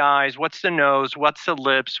 What's in the eyes? What's the nose? What's the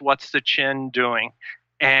lips? What's the chin doing?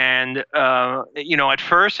 And, at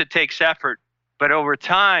first it takes effort, but over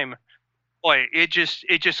time, boy, it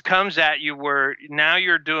just comes at you where now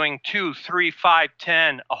you're doing 2, 3, 5,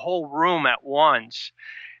 10, a whole room at once.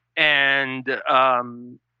 And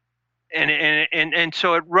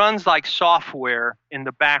so it runs like software in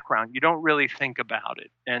the background. You don't really think about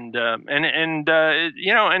it, and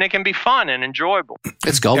it can be fun and enjoyable.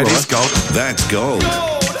 It's gold. It is gold. That's gold.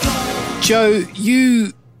 Joe,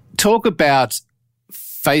 you talk about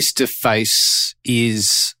face-to-face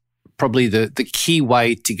is probably the key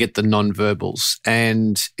way to get the non-verbals,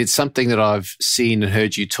 and it's something that I've seen and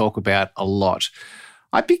heard you talk about a lot.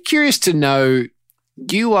 I'd be curious to know,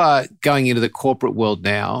 you are going into the corporate world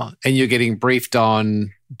now and you're getting briefed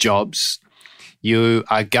on jobs. You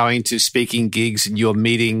are going to speaking gigs and you're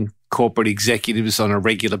meeting corporate executives on a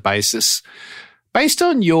regular basis. Based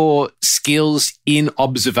on your skills in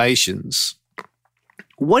observations,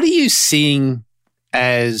 what are you seeing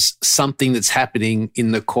as something that's happening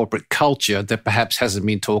in the corporate culture that perhaps hasn't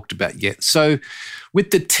been talked about yet? So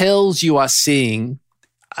with the tells you are seeing,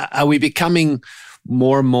 are we becoming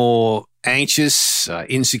more and more anxious,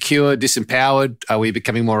 insecure, disempowered? Are we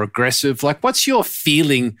becoming more aggressive? Like, what's your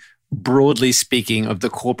feeling, broadly speaking, of the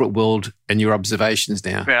corporate world and your observations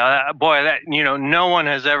now? Yeah, boy, no one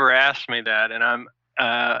has ever asked me that, and I'm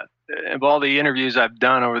of all the interviews I've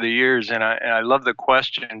done over the years, and I love the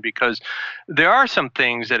question because there are some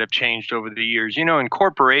things that have changed over the years. You know, in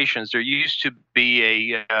corporations, there used to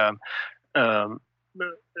be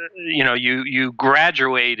you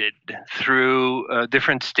graduated through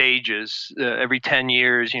different stages every 10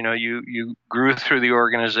 years. You know, you grew through the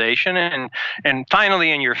organization, and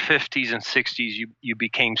finally in your 50s and 60s you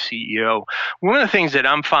became CEO. One of the things that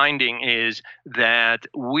I'm finding is that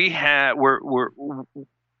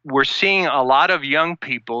we're seeing a lot of young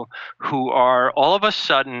people who are all of a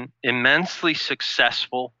sudden immensely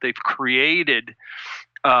successful. They've created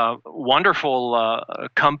wonderful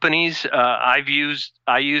companies. I use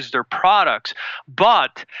their products,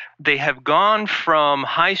 but they have gone from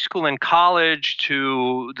high school and college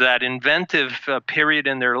to that inventive period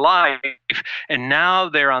in their life, and now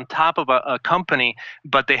they're on top of a company,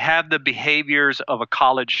 but they have the behaviors of a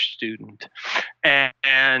college student,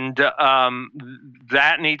 and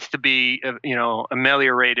that needs to be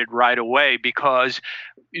ameliorated right away, because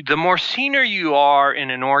the more senior you are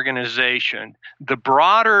in an organization, the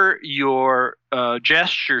broader your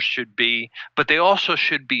gestures should be, but they also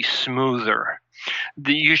should be smoother.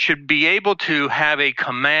 You should be able to have a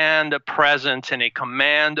command, a presence, and a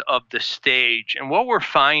command of the stage. And what we're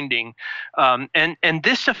finding, and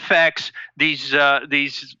this affects these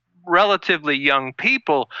relatively young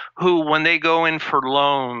people who, when they go in for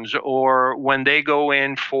loans or when they go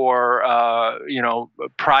in for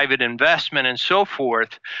private investment and so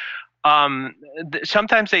forth,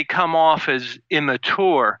 sometimes they come off as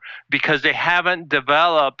immature because they haven't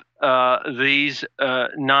developed these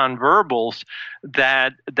nonverbals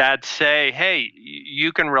that say, "Hey,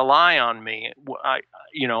 you can rely on me.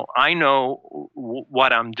 I know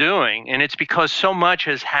what I'm doing," and it's because so much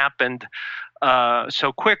has happened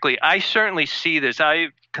so quickly. I certainly see this.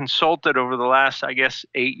 I've consulted over the last,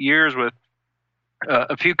 8 years with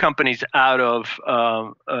a few companies out of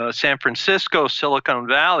San Francisco, Silicon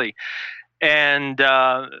Valley, and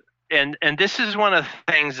this is one of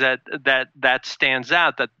the things that stands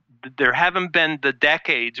out, that there haven't been the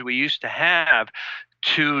decades we used to have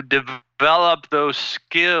to develop those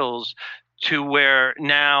skills to where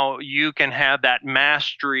now you can have that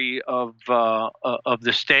mastery of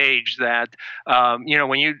the stage. That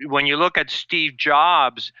when you look at Steve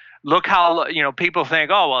Jobs, look how people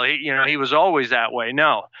think, oh well, he was always that way.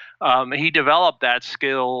 No, he developed that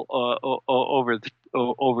skill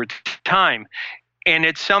over time, and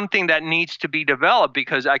it's something that needs to be developed,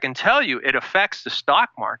 because I can tell you it affects the stock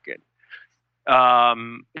market.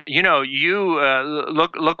 Look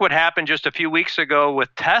what happened just a few weeks ago with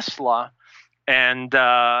Tesla. And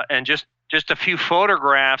just a few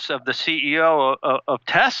photographs of the CEO of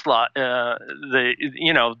Tesla.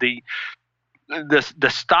 The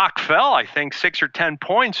stock fell, I think, 6 or 10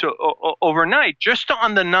 points overnight, just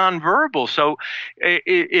on the nonverbal. So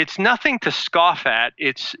it's nothing to scoff at.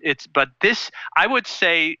 But this, I would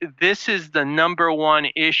say, this is the number one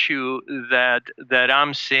issue that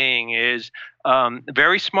I'm seeing is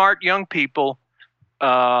very smart young people.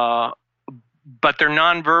 But their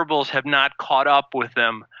nonverbals have not caught up with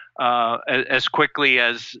them as quickly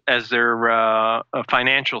as their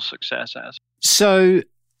financial success has. So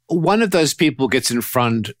one of those people gets in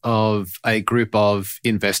front of a group of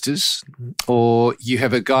investors, or you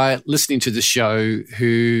have a guy listening to the show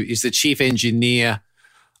who is the chief engineer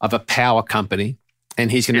of a power company,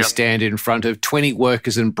 and he's going to stand in front of 20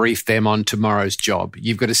 workers and brief them on tomorrow's job.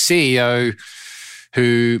 You've got a CEO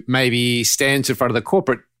who maybe stands in front of the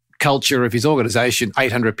corporate culture of his organization,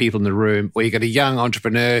 800 people in the room, or you got a young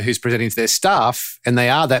entrepreneur who's presenting to their staff, and they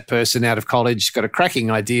are that person out of college, got a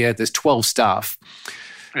cracking idea, there's 12 staff.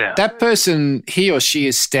 Yeah. That person, he or she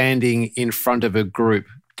is standing in front of a group.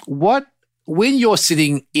 When you're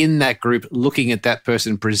sitting in that group looking at that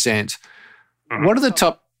person present, what are the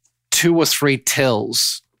top 2 or 3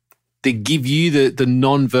 tells that give you the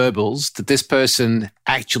non-verbals that this person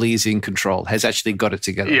actually is in control, has actually got it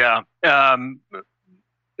together? Yeah.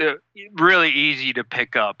 really easy to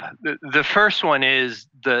pick up. The first one is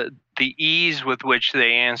the ease with which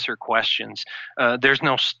they answer questions. There's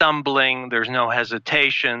no stumbling, there's no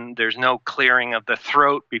hesitation, there's no clearing of the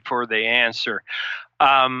throat before they answer.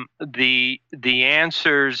 The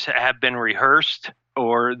answers have been rehearsed,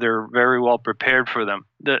 or they're very well prepared for them.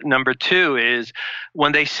 Number two is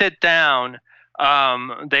when they sit down,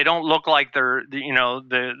 they don't look like they're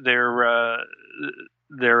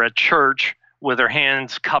at church with their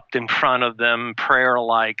hands cupped in front of them,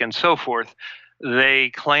 prayer-like, and so forth. They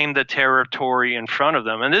claim the territory in front of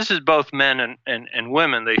them, and this is both men and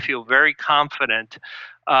women. They feel very confident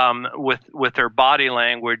with their body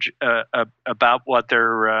language about what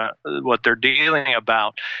they're dealing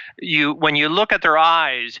about. When you look at their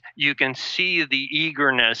eyes, you can see the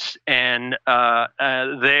eagerness, and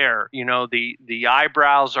there, the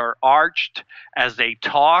eyebrows are arched as they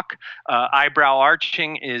talk. Eyebrow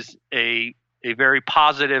arching is a very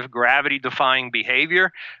positive, gravity-defying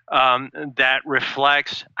behavior that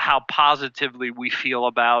reflects how positively we feel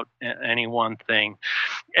about any one thing.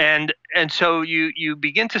 And so you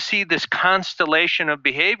begin to see this constellation of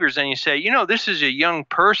behaviors, and you say, this is a young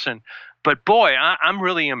person, but boy, I'm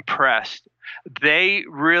really impressed. They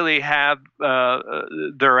really have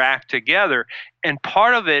their act together. And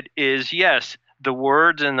part of it is, yes, the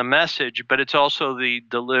words and the message, but it's also the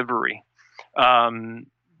delivery.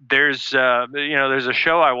 There's a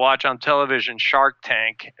show I watch on television, Shark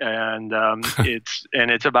Tank, and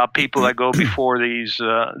it's about people that go before these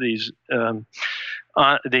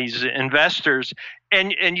investors,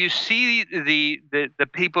 and you see the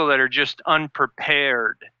people that are just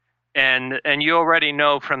unprepared, and you already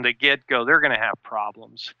know from the get-go they're going to have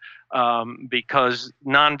problems because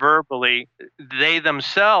non-verbally they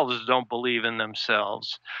themselves don't believe in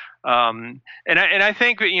themselves. And I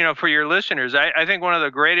think, for your listeners, I think one of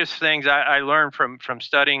the greatest things I learned from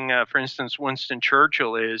studying, for instance, Winston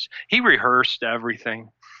Churchill is he rehearsed everything.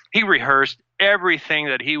 He rehearsed everything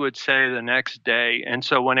that he would say the next day. And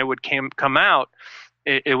so when it would come out,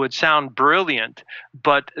 it would sound brilliant.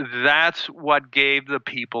 But that's what gave the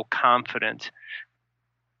people confidence.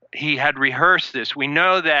 He had rehearsed this. We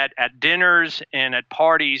know that at dinners and at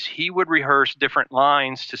parties, he would rehearse different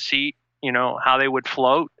lines to see, how they would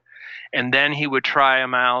float. And then he would try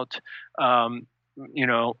them out,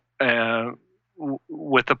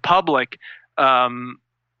 with the public.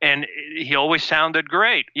 And he always sounded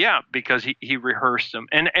great. Yeah, because he rehearsed them.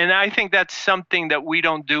 And I think that's something that we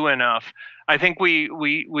don't do enough. I think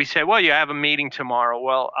we say, well, you have a meeting tomorrow.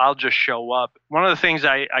 Well, I'll just show up. One of the things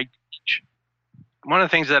that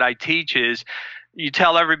I teach is you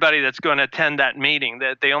tell everybody that's going to attend that meeting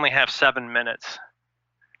that they only have 7 minutes.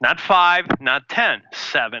 Not 5, not 10,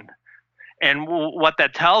 7. And what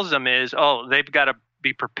that tells them is, they've got to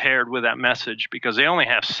be prepared with that message because they only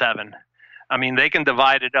have 7. I mean, they can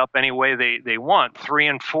divide it up any way they want, 3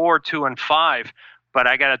 and 4, 2 and 5. But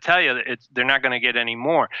I got to tell you, they're not going to get any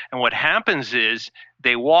more. And what happens is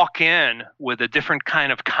they walk in with a different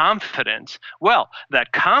kind of confidence. Well,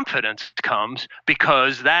 that confidence comes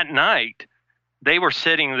because that night they were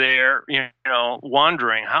sitting there,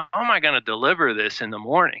 wondering, how am I going to deliver this in the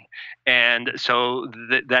morning? And so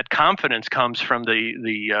that confidence comes from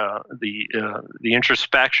the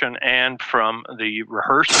introspection and from the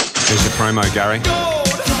rehearsal. There's the promo, Gary.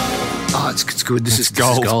 Oh, it's good. This is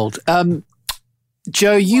gold.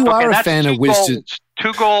 Joe, you are a fan of Winston.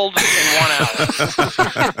 2 golds in 1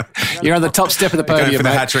 hour. You're on the top step of the podium, Going for the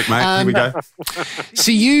mate. hat trick, mate. Here we go.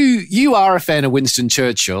 So you are a fan of Winston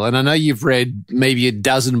Churchill, and I know you've read maybe a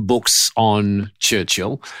dozen books on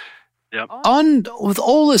Churchill. Yep. With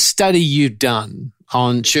all the study you've done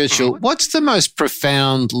on Churchill, what's the most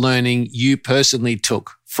profound learning you personally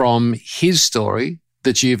took from his story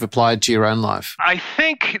that you've applied to your own life? I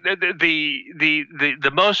think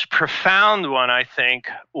the most profound one, I think,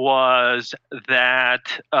 was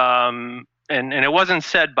that, and it wasn't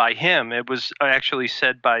said by him, it was actually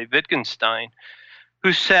said by Wittgenstein,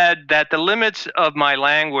 who said that the limits of my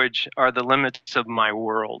language are the limits of my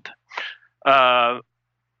world.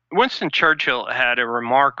 Winston Churchill had a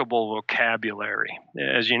remarkable vocabulary.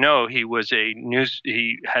 As you know, he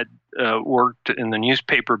had worked in the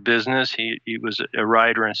newspaper business. He was a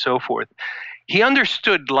writer and so forth. He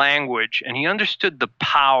understood language, and he understood the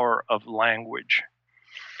power of language.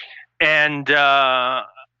 And I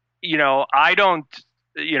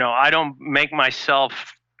don't make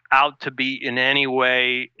myself out to be in any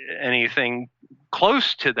way anything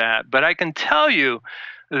close to that, but I can tell you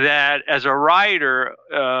that as a writer,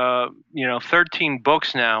 13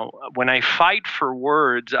 books now, when I fight for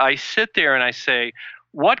words, I sit there and I say,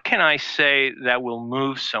 what can I say that will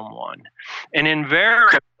move someone? And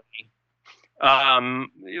invariably,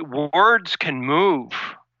 Words can move.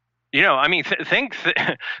 I mean, think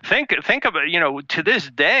about, to this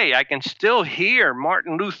day, I can still hear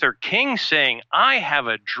Martin Luther King saying, "I have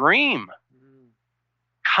a dream,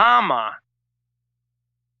 comma,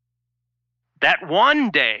 that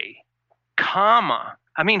one day, comma."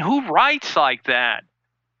 I mean, who writes like that?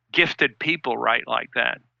 Gifted people write like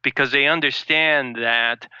that because they understand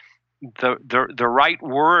that the right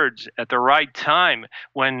words at the right time.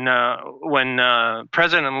 When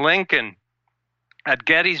President Lincoln at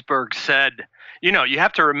Gettysburg said, you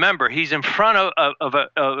have to remember he's in front of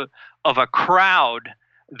a crowd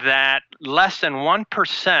that less than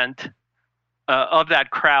 1% of that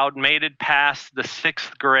crowd made it past the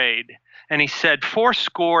 6th grade. And he said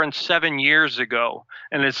 77 years ago.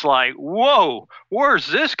 And it's like, whoa, where's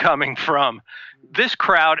this coming from? This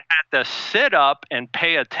crowd had to sit up and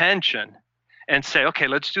pay attention and say, okay,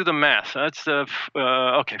 let's do the math. That's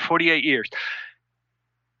 48 years.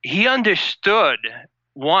 He understood,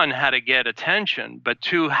 one, how to get attention, but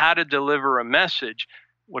two, how to deliver a message.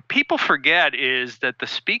 What people forget is that the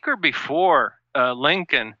speaker before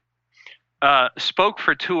Lincoln spoke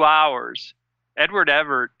for 2 hours, Edward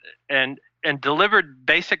Everett, and delivered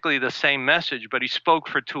basically the same message, but he spoke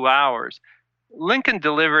for 2 hours. Lincoln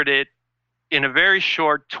delivered it in a very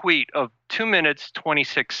short tweet of 2 minutes,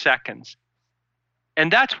 26 seconds. And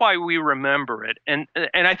that's why we remember it. And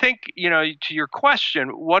I think, to your question,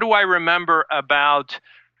 what do I remember about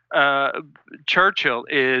Churchill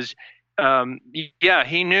is,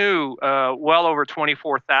 he knew well over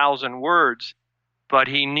 24,000 words, but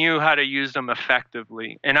he knew how to use them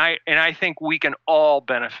effectively. And I think we can all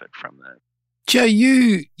benefit from that. Joe,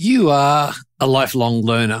 you are a lifelong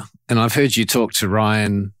learner, and I've heard you talk to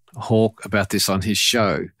Ryan Hawke about this on his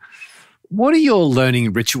show. What are your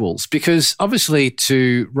learning rituals? Because obviously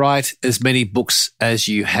to write as many books as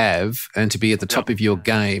you have and to be at the top of your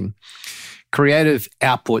game, creative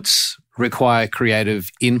outputs require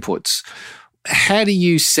creative inputs. How do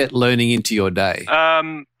you set learning into your day?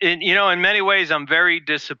 In many ways, I'm very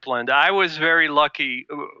disciplined. I was very lucky.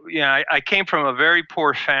 I came from a very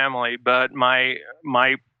poor family, but my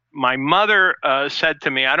mother said to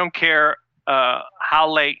me, "I don't care how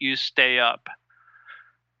late you stay up,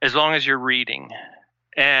 as long as you're reading."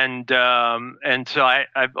 And so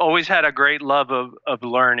I've always had a great love of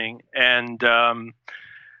learning. And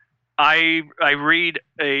I read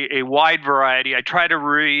a wide variety. I try to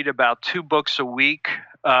read about 2 books a week.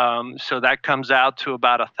 So that comes out to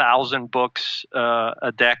about 1,000 books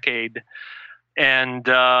a decade. And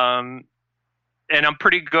I'm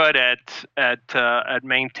pretty good at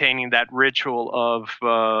maintaining that ritual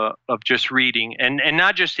of just reading, and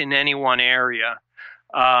not just in any one area.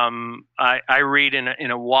 I read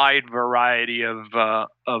in a wide variety of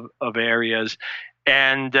areas,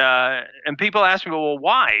 and people ask me, well,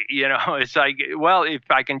 why? It's like, well, if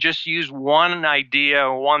I can just use one idea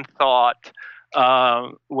or one thought,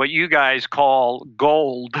 what you guys call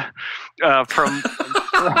gold, from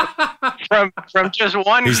just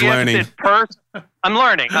one He's gifted learning. person. I'm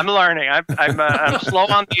learning. I'm slow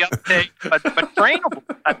on the uptake, but trainable.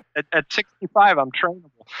 At 65, I'm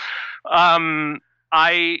trainable.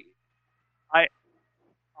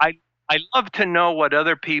 I love to know what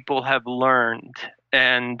other people have learned,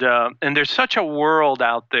 and there's such a world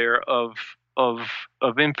out there of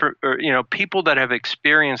people that have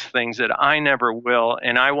experienced things that I never will,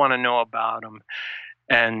 and I want to know about them,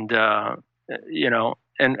 and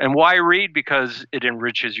why read? Because it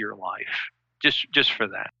enriches your life, just for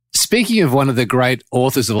that. Speaking of one of the great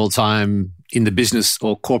authors of all time in the business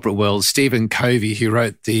or corporate world, Stephen Covey, who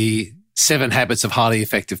wrote the 7 Habits of Highly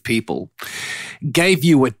Effective People, gave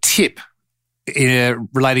you a tip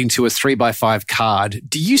relating to a 3x5 card.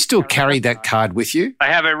 Do you still carry that card with you? I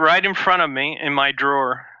have it right in front of me in my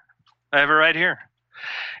drawer. I have it right here.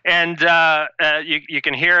 And you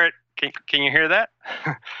can hear it. Can you hear that?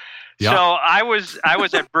 Yeah. So I was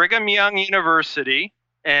at Brigham Young University,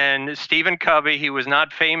 and Stephen Covey, he was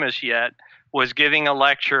not famous yet, was giving a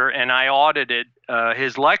lecture, and I audited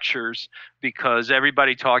his lectures because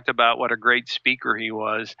everybody talked about what a great speaker he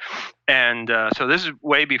was. And so this is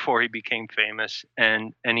way before he became famous.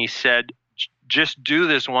 And he said, just do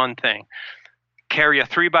this one thing. Carry a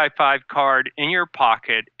 3x5 card in your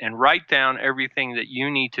pocket and write down everything that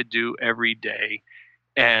you need to do every day.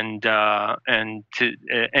 And to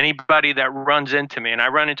anybody that runs into me, and I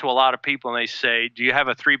run into a lot of people, and they say, "Do you have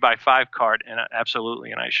a 3x5 card?" And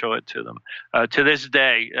absolutely, and I show it to them. To this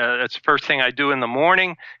day, that's the first thing I do in the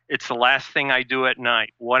morning. It's the last thing I do at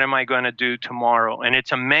night. What am I going to do tomorrow? And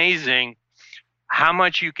it's amazing how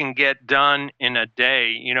much you can get done in a day.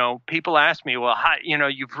 You know, people ask me, well, how, you know,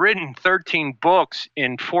 you've written 13 books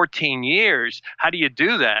in 14 years. How do you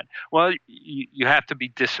do that? Well, you have to be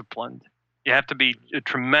disciplined. You have to be a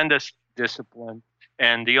tremendous discipline.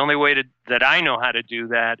 And the only way that I know how to do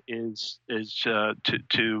that is to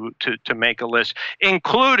make a list,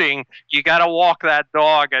 including you got to walk that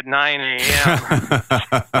dog at 9 a.m.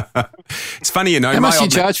 It's funny, you know. How much do you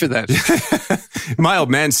charge for that? My old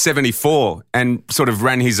man's 74 and sort of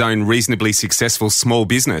ran his own reasonably successful small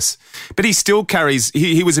business, but he still carries.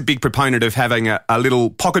 He was a big proponent of having a little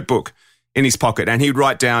pocketbook in his pocket, and he'd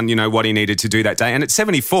write down, you know, what he needed to do that day. And at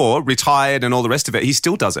 74, retired and all the rest of it, he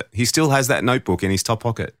still does it. He still has that notebook in his top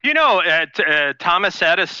pocket. You know, Thomas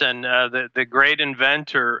Edison, the great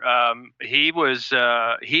inventor, he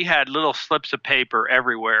had little slips of paper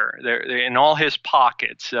everywhere in all his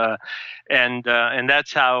pockets, and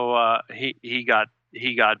that's how he got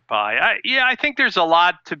by. I think there's a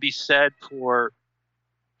lot to be said for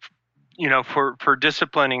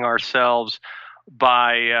disciplining ourselves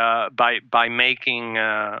by making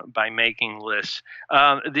lists.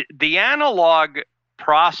 The analog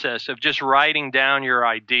process of just writing down your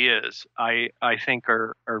ideas, I think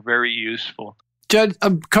are very useful. Judd,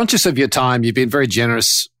 I'm conscious of your time. You've been very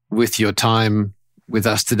generous with your time with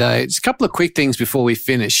us today. Just a couple of quick things before we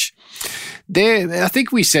finish. I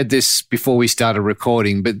think we said this before we started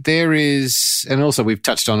recording, but there is, and also we've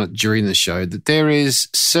touched on it during the show, that there is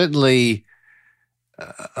certainly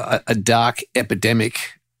a dark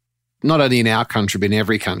epidemic, not only in our country, but in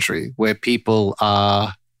every country, where people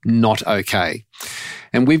are not okay.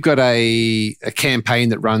 And we've got a campaign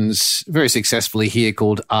that runs very successfully here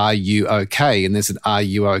called Are You Okay? And there's an Are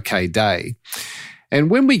You Okay Day. And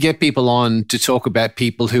when we get people on to talk about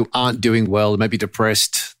people who aren't doing well, maybe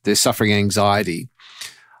depressed, they're suffering anxiety,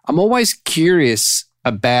 I'm always curious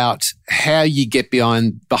about how you get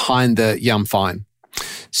behind the I'm fine.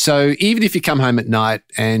 So even if you come home at night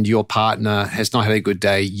and your partner has not had a good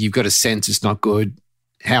day, you've got a sense it's not good.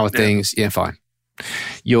 How are things? Yeah, fine.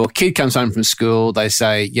 Your kid comes home from school, they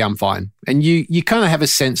say, yeah, I'm fine. And you kind of have a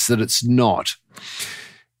sense that it's not.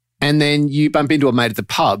 And then you bump into a mate at the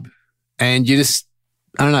pub and you just,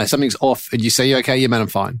 I don't know, something's off and you say, you okay? Yeah, man, I'm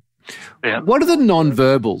fine. Yeah. What are the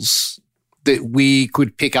non-verbals that we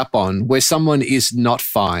could pick up on where someone is not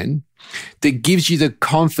fine that gives you the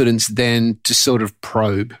confidence then to sort of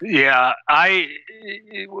probe? Yeah,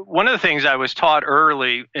 one of the things I was taught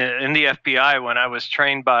early in the FBI when I was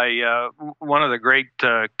trained by one of the great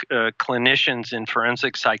clinicians in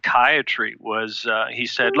forensic psychiatry was he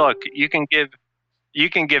said, look, you can give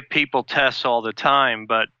people tests all the time,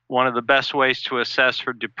 but one of the best ways to assess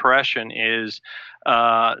for depression is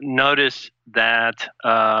notice that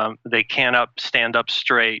they can't stand up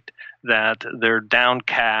straight, that they're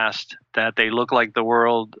downcast, that they look like the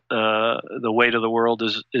world, the weight of the world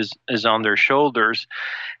is on their shoulders.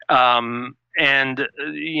 And,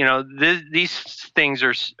 you know, these things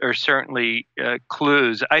are certainly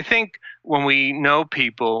clues. I think when we know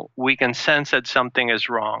people, we can sense that something is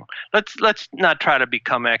wrong. Let's not try to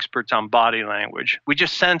become experts on body language. We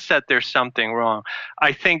just sense that there's something wrong.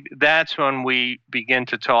 I think that's when we begin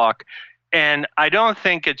to talk. And I don't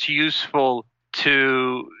think it's useful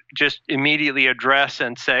to just immediately address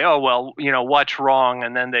and say, oh, well, you know, what's wrong?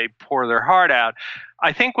 And then they pour their heart out.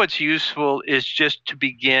 I think what's useful is just to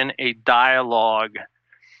begin a dialogue.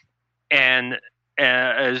 And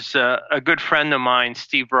as a good friend of mine,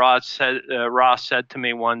 Steve Ross said to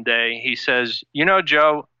me one day, he says, you know,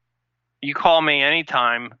 Joe, you call me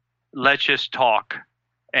anytime, let's just talk.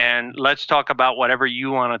 And let's talk about whatever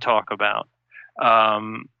you want to talk about.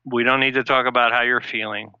 We don't need to talk about how you're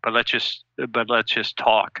feeling, but let's just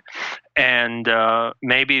talk. And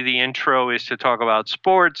maybe the intro is to talk about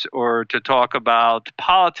sports or to talk about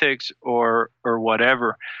politics or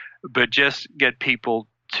whatever, but just get people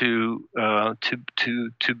to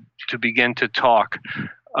begin to talk.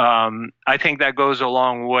 I think that goes a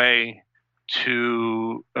long way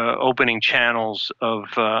to opening channels of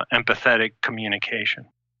empathetic communication.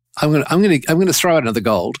 I'm gonna throw out another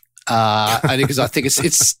gold. Because I think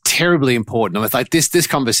it's terribly important. I mean, like this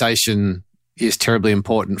conversation is terribly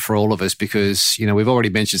important for all of us because, you know, we've already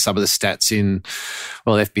mentioned some of the stats in,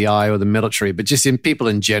 well, FBI or the military, but just in people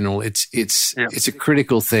in general, it's a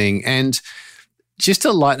critical thing. And just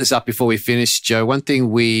to lighten us up before we finish, Joe, one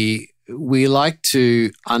thing we like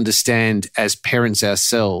to understand as parents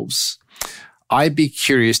ourselves, I'd be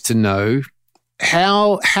curious to know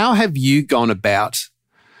how have you gone about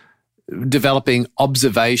developing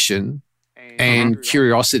observation and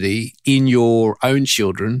curiosity in your own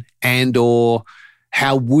children, and or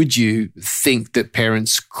how would you think that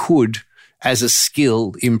parents could as a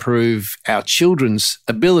skill improve our children's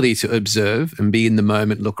ability to observe and be in the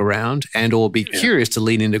moment, look around, and or be curious to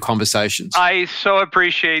lean into conversations? I so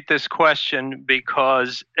appreciate this question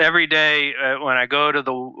because every day when I go to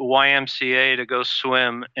the YMCA to go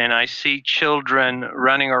swim and I see children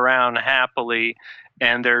running around happily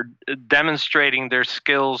and they're demonstrating their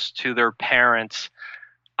skills to their parents,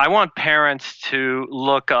 I want parents to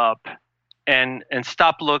look up and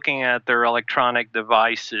stop looking at their electronic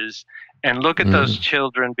devices and look at those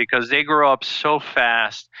children because they grow up so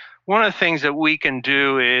fast. One of the things that we can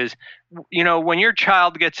do is, you know, when your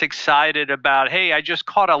child gets excited about, hey, I just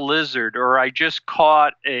caught a lizard or I just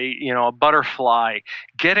caught a butterfly,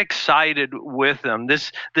 get excited with them.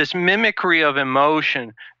 This mimicry of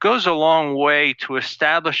emotion goes a long way to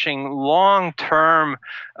establishing long-term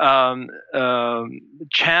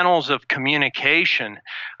channels of communication.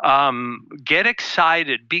 Get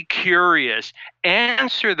excited, be curious,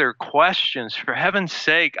 answer their questions, for heaven's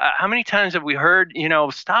sake. How many times have we heard,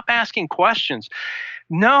 stop asking questions?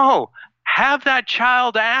 No, have that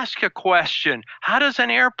child ask a question. How does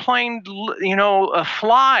an airplane,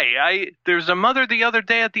 fly? There's a mother the other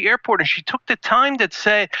day at the airport, and she took the time to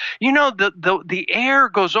say, the air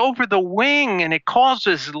goes over the wing and it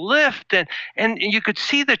causes lift, and you could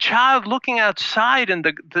see the child looking outside and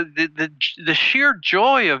the sheer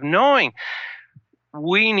joy of knowing.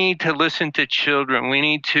 We need to listen to children. We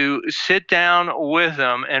need to sit down with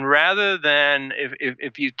them, and rather than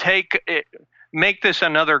if you take it. Make this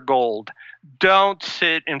another gold. Don't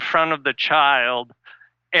sit in front of the child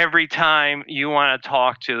every time you want to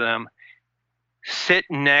talk to them. Sit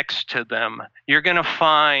next to them. You're going to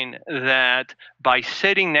find that by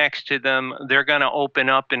sitting next to them, they're going to open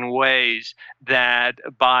up in ways that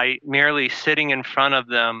by merely sitting in front of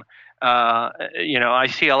them, I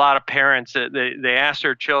see a lot of parents that they ask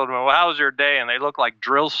their children, well, how was your day? And they look like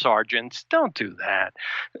drill sergeants. Don't do that.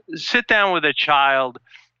 Sit down with a child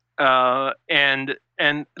and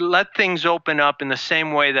let things open up in the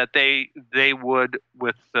same way that they would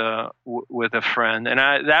with a friend.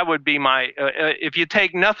 And that would be my. If you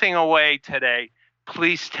take nothing away today,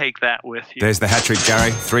 please take that with you. There's the hat trick,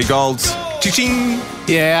 Gary. 3 golds. Cha-ching!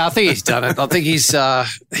 Yeah, I think he's done it. I think he's up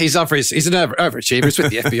for he's an overachiever. He's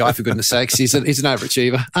with the FBI, for goodness sakes. He's an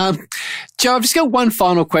overachiever. Joe, I've just got one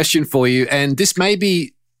final question for you, and this may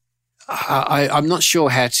be. I'm not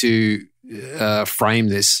sure how to frame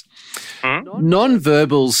this.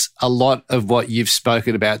 Non-verbals, a lot of what you've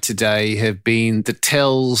spoken about today have been the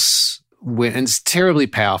tells, and it's terribly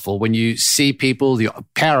powerful when you see people, the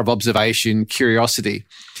power of observation, curiosity.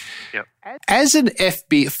 Yep. As an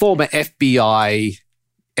former FBI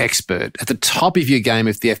expert at the top of your game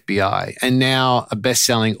with the FBI and now a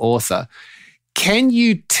best-selling author, can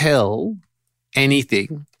you tell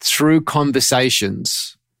anything through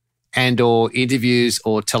conversations and or interviews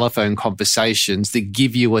or telephone conversations that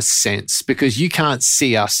give you a sense? Because you can't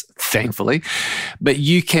see us, thankfully, but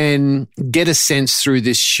you can get a sense through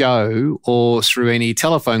this show or through any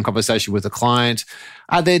telephone conversation with a client.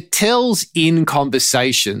 Are there tells in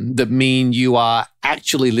conversation that mean you are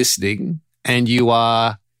actually listening and you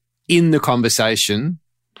are in the conversation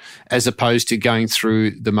as opposed to going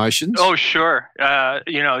through the motions? Oh, sure.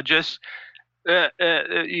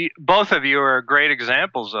 Both of you are great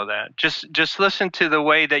examples of that. Just listen to the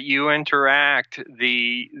way that you interact,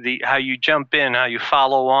 the how you jump in, how you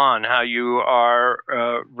follow on, how you are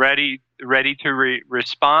ready to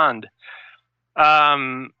respond.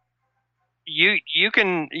 You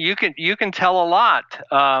can tell a lot.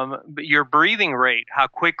 Your breathing rate, how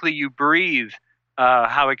quickly you breathe,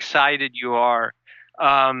 how excited you are.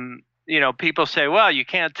 People say, well, you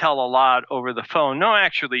can't tell a lot over the phone. No,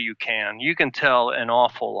 actually you can. You can tell an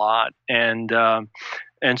awful lot. And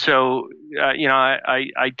so,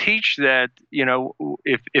 I teach that,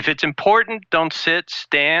 if it's important, don't sit,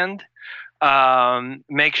 stand.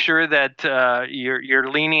 Make sure that you're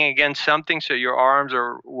leaning against something so your arms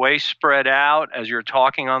are way spread out as you're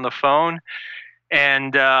talking on the phone.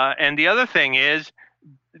 And the other thing is,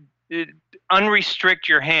 unrestrict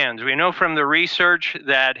your hands. We know from the research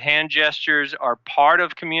that hand gestures are part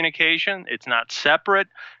of communication. It's not separate.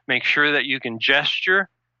 Make sure that you can gesture.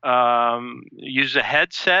 Use a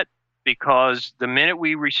headset, because the minute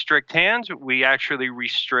we restrict hands, we actually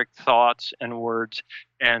restrict thoughts and words.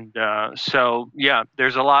 And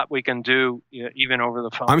there's a lot we can do even over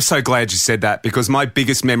the phone. I'm so glad you said that, because my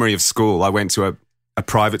biggest memory of school, I went to a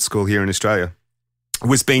private school here in Australia,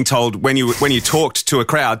 was being told when you talked to a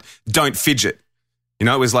crowd, don't fidget.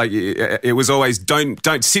 It was like, it was always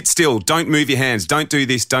don't sit still, don't move your hands, don't do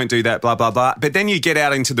this, don't do that, blah, blah, blah. But then you get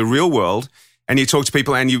out into the real world and you talk to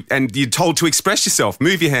people and you're told to express yourself,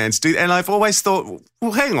 move your hands, and I've always thought,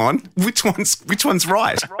 well, hang on, which one's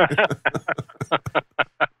right?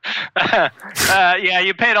 Yeah,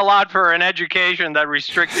 you paid a lot for an education that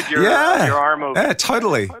restricted your arm movement. Yeah,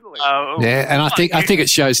 totally. And I think it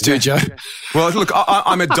shows too, Joe. Well, look,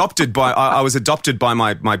 I was adopted by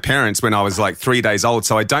my parents when I was like 3 days old,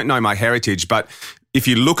 so I don't know my heritage, but if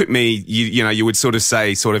you look at me, you would sort of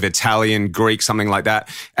say sort of Italian, Greek, something like that.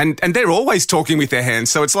 And they're always talking with their hands.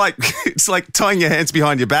 So it's like tying your hands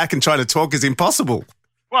behind your back and trying to talk is impossible.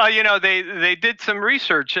 Well, they did some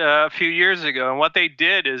research a few years ago, and what they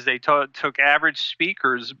did is they took average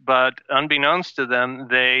speakers, but unbeknownst to them,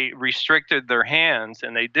 they restricted their hands,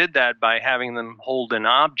 and they did that by having them hold an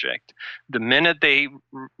object. The minute they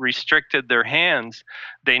restricted their hands,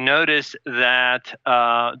 they noticed that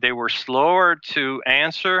they were slower to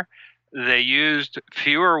answer, they used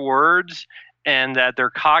fewer words, and that their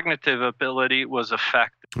cognitive ability was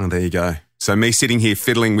affected. Oh, there you go. So me sitting here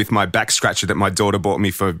fiddling with my back scratcher that my daughter bought me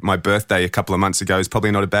for my birthday a couple of months ago is probably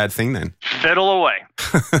not a bad thing then. Fiddle away.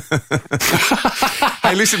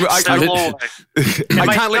 Hey, listen, Am I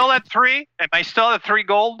still at 3? Am I still at 3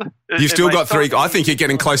 gold? You've still got 3. I think you're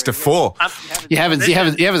getting close to 4. You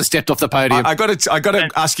haven't stepped off the podium. I got to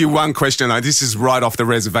ask you one question. This is right off the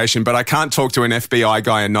reservation, but I can't talk to an FBI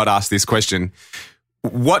guy and not ask this question.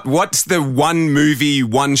 What's the one movie,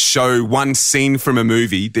 one show, one scene from a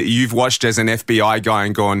movie that you've watched as an FBI guy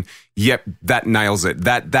and gone, yep, that nails it.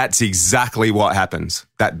 That's exactly what happens.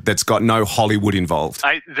 That's got no Hollywood involved.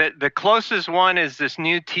 The closest one is this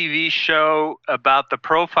new TV show about the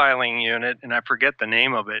profiling unit, and I forget the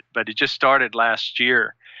name of it, but it just started last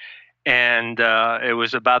year. And it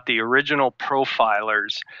was about the original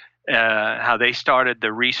profilers. How they started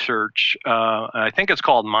the research. I think it's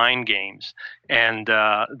called Mind Games, and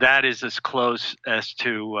that is as close as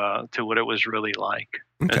to what it was really like.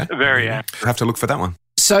 Okay. Very accurate. I have to look for that one.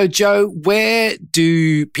 So, Joe, where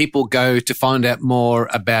do people go to find out more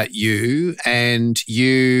about you? And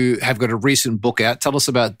you have got a recent book out. Tell us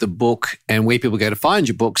about the book and where people go to find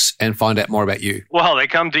your books and find out more about you. Well, they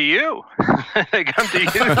come to you. They come to you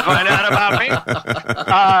to find out about me.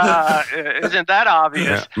 Isn't that obvious?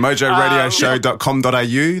 Yeah.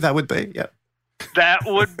 MojoRadioshow.com.au, that would be, yep. That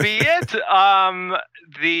would be it.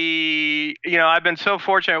 I've been so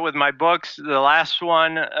fortunate with my books. The last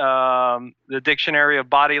one, the Dictionary of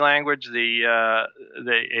Body Language, a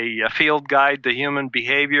field guide to human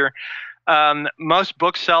behavior. Most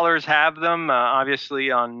booksellers have them, obviously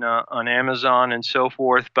on Amazon and so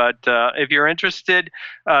forth. But if you're interested,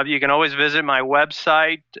 you can always visit my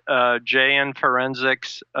website,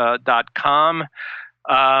 jnforensics.com.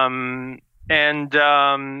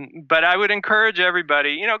 But I would encourage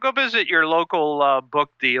everybody, go visit your local book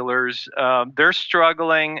dealers. They're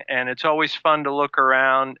struggling, and it's always fun to look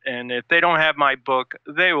around. And if they don't have my book,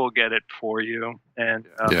 they will get it for you. And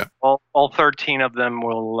all 13 of them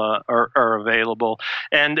are available.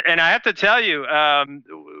 And I have to tell you,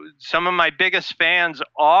 some of my biggest fans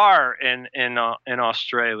are in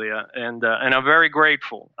Australia, and I'm very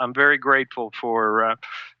grateful. I'm very grateful for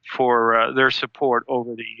their support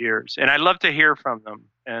over the years, and I love to hear from them.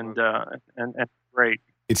 And great.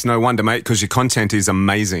 It's no wonder, mate, because your content is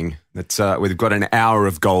amazing. We've got an hour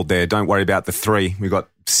of gold there. Don't worry about the 3. We've got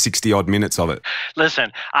 60 odd minutes of it.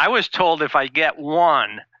 Listen, I was told if I get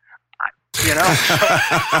one,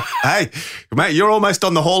 Hey, mate, you're almost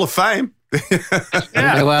on the Hall of Fame.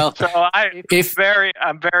 Yeah, well, so I'm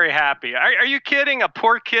very happy. Are you kidding? A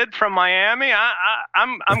poor kid from Miami?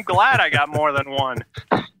 I'm glad I got more than one.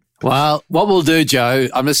 Well, what we'll do, Joe,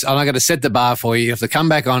 I'm going to set the bar for you. You have to come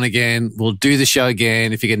back on again. We'll do the show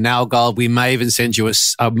again. If you get nail gold, we may even send you a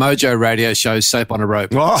Mojo Radio Show soap on a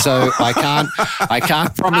rope. Oh. So I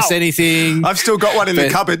can't promise anything. I've still got one in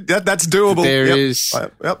the cupboard. That's doable. There is.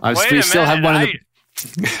 Yep. We still have one in the...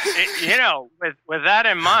 with that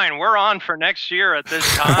in mind, we're on for next year at this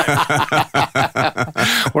time.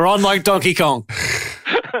 We're on like Donkey Kong.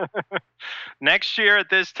 Next year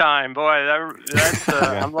at this time, boy, that's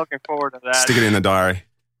I'm looking forward to that. Stick it in the diary.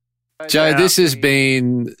 Joe, this has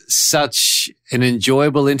been such an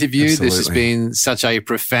enjoyable interview. Absolutely. This has been such a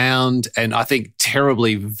profound and I think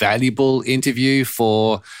terribly valuable interview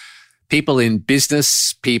for people in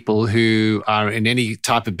business, people who are in any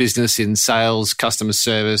type of business, in sales, customer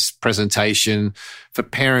service, presentation, for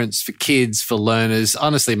parents, for kids, for learners.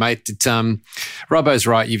 Honestly, mate, Robbo's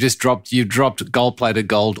right. You've dropped gold-plated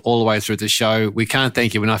gold all the way through the show. We can't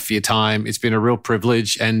thank you enough for your time. It's been a real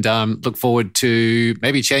privilege, and look forward to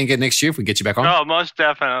maybe chatting again next year if we get you back on. Oh, most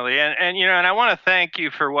definitely. And I want to thank you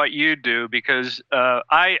for what you do, because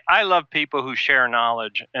I love people who share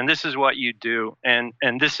knowledge, and this is what you do, and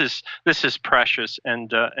this is precious,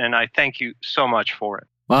 and I thank you so much for it.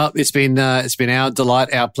 Well, it's been our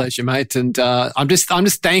delight, our pleasure, mate, and I'm just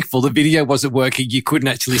thankful the video wasn't working. You couldn't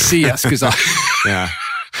actually see us because I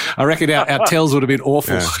reckon our tells would have been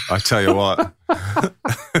awful. Yeah, I tell you what.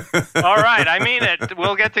 All right, I mean it.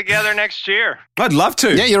 We'll get together next year. I'd love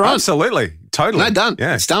to. Yeah, you're on. Absolutely. Totally. No, done.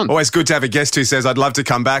 Yeah. It's done. Always good to have a guest who says, I'd love to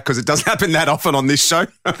come back, because it doesn't happen that often on this show.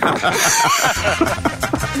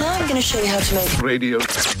 Now I'm going to show you how to make Radio.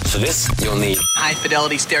 For this, you'll need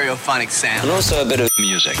high-fidelity stereophonic sound. and also a bit of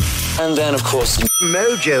music. And then, of course,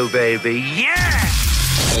 Mojo, baby. Yeah!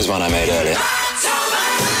 here's one I made earlier.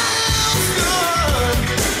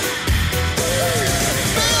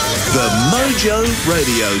 The Mojo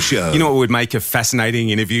Radio Show. You know what would make a fascinating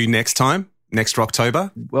interview next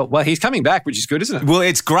October? Well, he's coming back, which is good, isn't it? Well,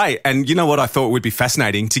 it's great. And you know what I thought would be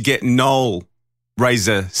fascinating? To get Noel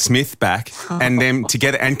Razor Smith back and them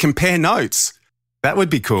together and compare notes. That would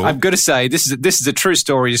be cool. I've got to say, this is a true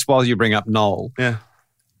story just while you bring up Noel. Yeah.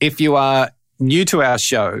 If you are new to our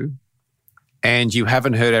show and you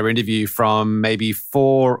haven't heard our interview from maybe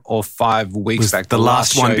 4 or 5 weeks back, the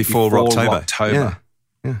last one before October.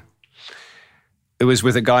 Yeah. It was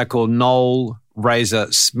with a guy called Noel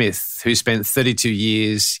Razor Smith, who spent 32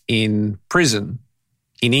 years in prison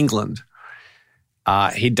in England.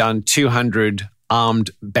 He'd done 200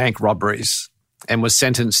 armed bank robberies and was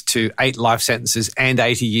sentenced to 8 life sentences and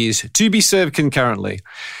 80 years to be served concurrently.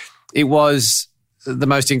 It was the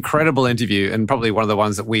most incredible interview and probably one of the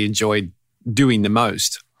ones that we enjoyed doing the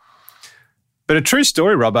most. But a true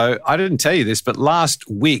story, Robbo, I didn't tell you this, but last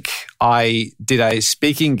week I did a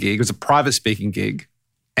speaking gig. It was a private speaking gig,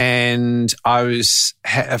 and I was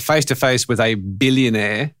face-to-face with a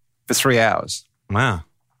billionaire for 3 hours. Wow.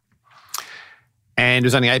 And there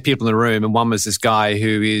was only 8 people in the room, and one was this guy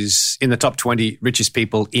who is in the top 20 richest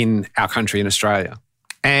people in our country, in Australia.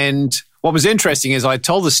 And what was interesting is I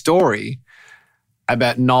told the story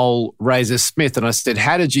about Noel Razor Smith, and I said,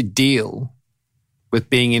 how did you deal with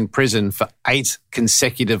being in prison for 8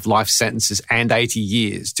 consecutive life sentences and 80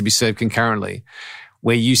 years to be served concurrently,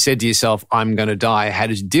 where you said to yourself, I'm going to die? How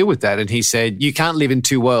did you deal with that? And he said, you can't live in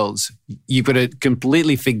 2 worlds. You've got to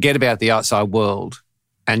completely forget about the outside world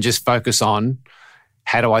and just focus on,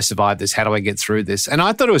 how do I survive this? How do I get through this? And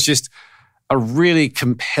I thought it was just a really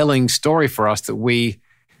compelling story for us, that we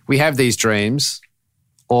have these dreams,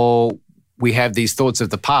 or we have these thoughts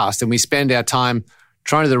of the past, and we spend our time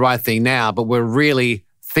trying to do the right thing now, but we're really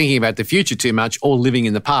thinking about the future too much, or living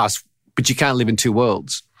in the past, but you can't live in 2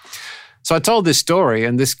 worlds. So I told this story,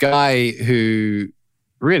 and this guy who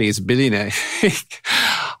really is a billionaire,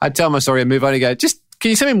 I tell my story and move on and go, can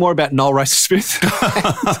you tell me more about Noel Razor Smith?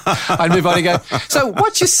 I'd move on and go, so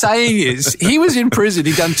what you're saying is he was in prison,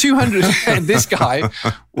 he'd done 200, and this guy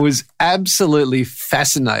was absolutely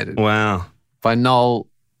fascinated by Noel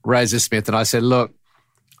Razor Smith. And I said, look,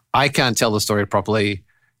 I can't tell the story properly.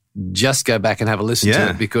 Just go back and have a listen to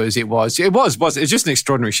it, because it was just an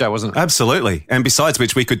extraordinary show, wasn't it? Absolutely. And besides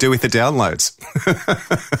which, we could do with the downloads.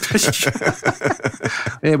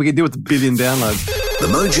 Yeah, we could do with the billion downloads. The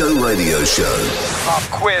Mojo Radio Show. Pop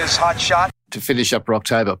quiz, hot shot. To finish up for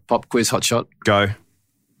October, pop quiz, hot shot. Go.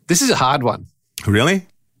 This is a hard one. Really?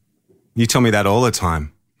 You tell me that all the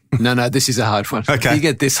time. No, this is a hard one. Okay. If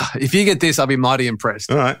you get this, I'll be mighty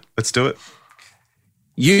impressed. All right, let's do it.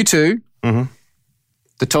 U2,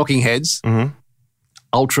 The Talking Heads,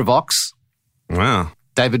 Ultravox, wow,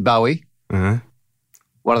 David Bowie.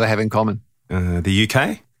 What do they have in common? The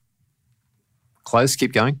UK? Close,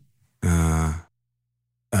 keep going. I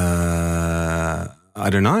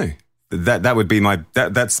don't know. That would be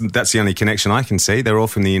that's the only connection I can see. They're all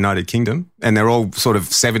from the United Kingdom, and they're all sort of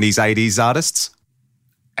 70s, 80s artists.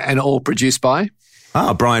 And all produced by?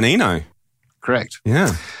 Brian Eno. Correct.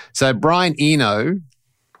 Yeah. So Brian Eno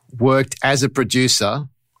worked as a producer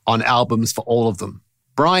on albums for all of them.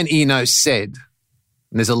 Brian Eno said,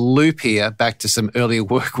 and there's a loop here back to some earlier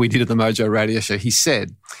work we did at the Mojo Radio Show, he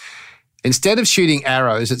said, instead of shooting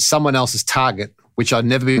arrows at someone else's target, which I've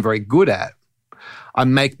never been very good at, I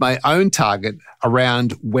make my own target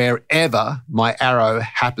around wherever my arrow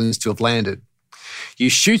happens to have landed. You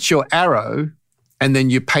shoot your arrow and then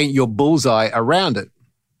you paint your bullseye around it.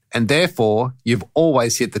 And therefore, you've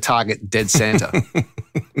always hit the target dead center.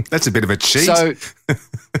 That's a bit of a cheat. So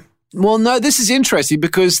Well, no, this is interesting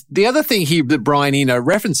because the other thing that Brian Eno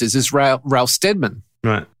references is Ralph Steadman.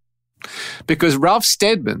 Right. Because Ralph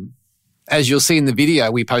Steadman, as you'll see in the video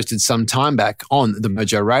we posted some time back on the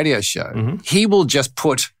Mojo radio show, he will just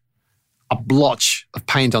put a blotch of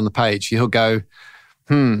paint on the page. He'll go,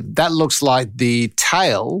 that looks like the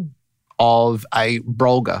tail of a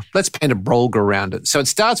brolga. Let's paint a brolga around it. So it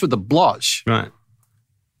starts with a blotch. Right.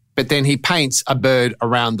 But then he paints a bird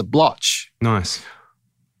around the blotch. Nice.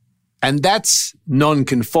 And that's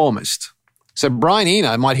nonconformist. So Brian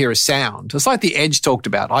Eno might hear a sound. It's like The Edge talked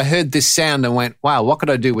about. I heard this sound and went, wow, what could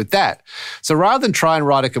I do with that? So rather than try and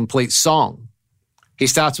write a complete song, he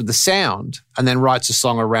starts with the sound and then writes a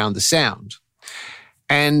song around the sound.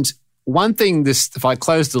 And one thing if I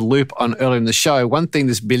close the loop on earlier in the show, one thing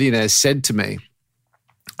this billionaire said to me,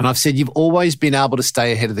 and I've said, you've always been able to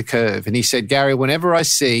stay ahead of the curve. And he said, Gary, whenever I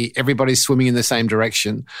see everybody swimming in the same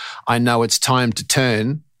direction, I know it's time to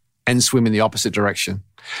turn and swim in the opposite direction.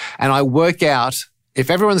 And I work out, if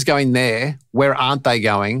everyone's going there, where aren't they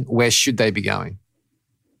going? Where should they be going?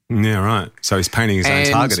 Yeah, right. So he's painting his own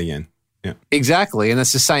target again. Yeah, exactly. And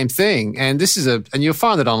it's the same thing. And this is and you'll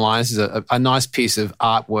find it online. This is a nice piece of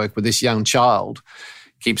artwork where this young child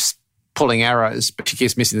keeps pulling arrows, but she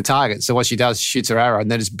keeps missing the target. So what she does, she shoots her arrow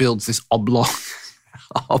and then just builds this oblong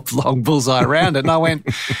bullseye around it. And I went,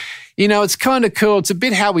 it's kind of cool. It's a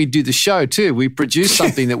bit how we do the show too. We produce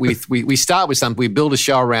something that we start with something, we build a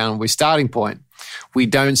show around with starting point. We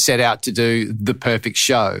don't set out to do the perfect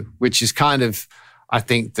show, which is kind of, I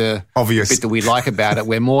think, the obvious bit that we like about it.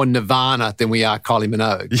 We're more Nirvana than we are Kylie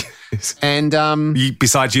Minogue. Yes. And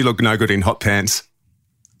besides, you look no good in hot pants.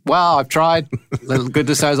 Well, I've tried. Good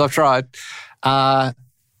to say is I've tried.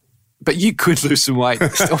 But you could lose some weight.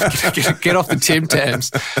 Get off the Tim Tams.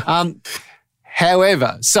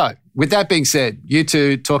 However, so with that being said, you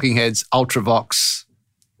two, Talking Heads, Ultravox,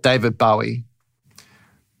 David Bowie,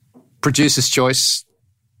 producer's choice,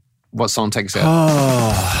 what song takes us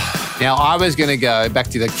out? Now, I was going to go back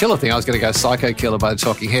to the Killer thing. I was going to go Psycho Killer by the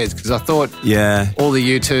Talking Heads because I thought all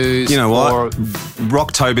the U2s. You know what?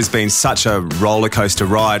 Rocktober's been such a roller coaster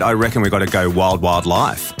ride. I reckon we've got to go Wild Wild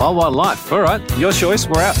Life. Wild Wild Life. All right. Your choice.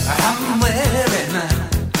 We're out. I'm wearing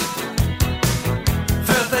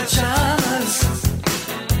for the chance.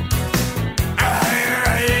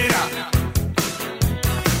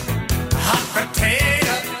 Hot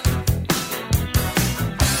potato.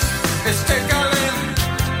 It's tickling.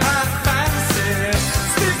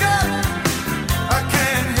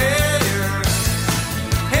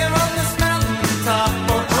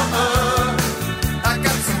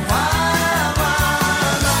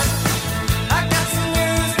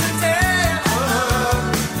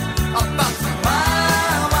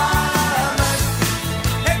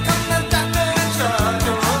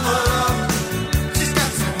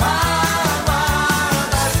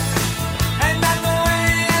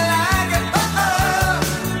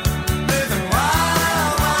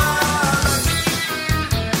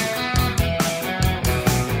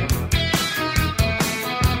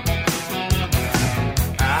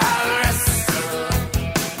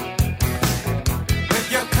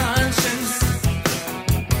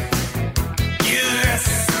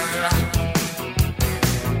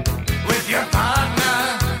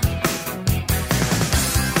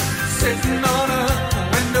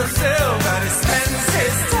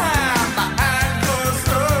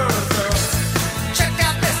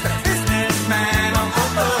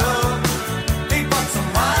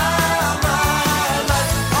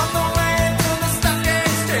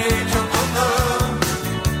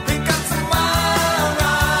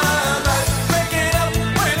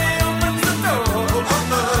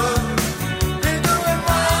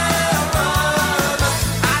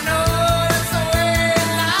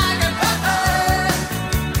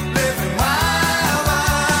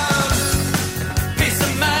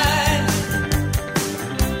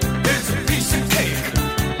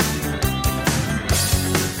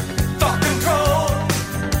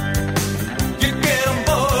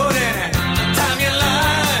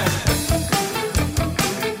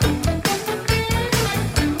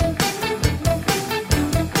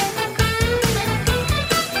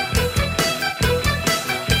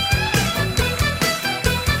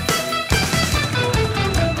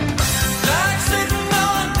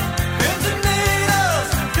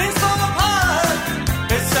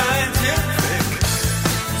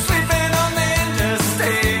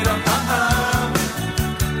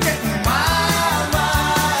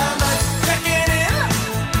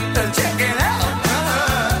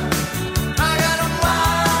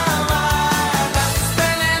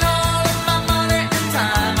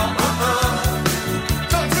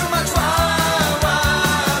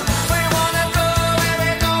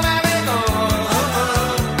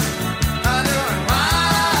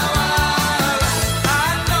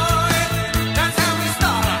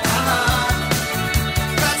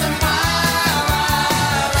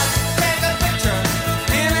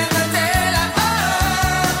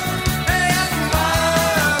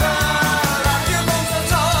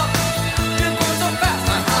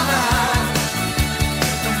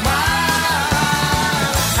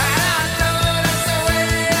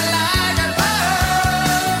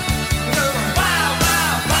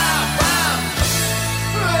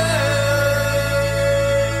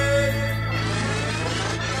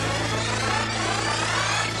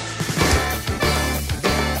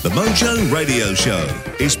 Mojo Radio Show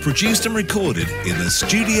is produced and recorded in the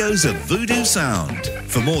studios of Voodoo Sound.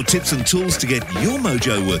 For more tips and tools to get your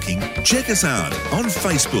mojo working, check us out on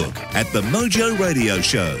Facebook at The Mojo Radio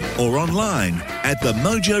Show or online at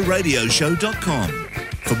themojoradioshow.com.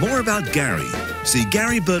 For more about Gary, see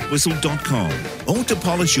GaryBurtWhistle.com, or to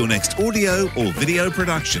polish your next audio or video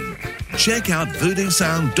production, check out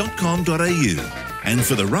voodoosound.com.au. And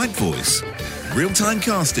for the right voice,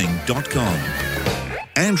 realtimecasting.com.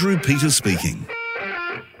 Andrew Peters speaking.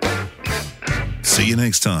 See you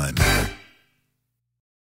next time.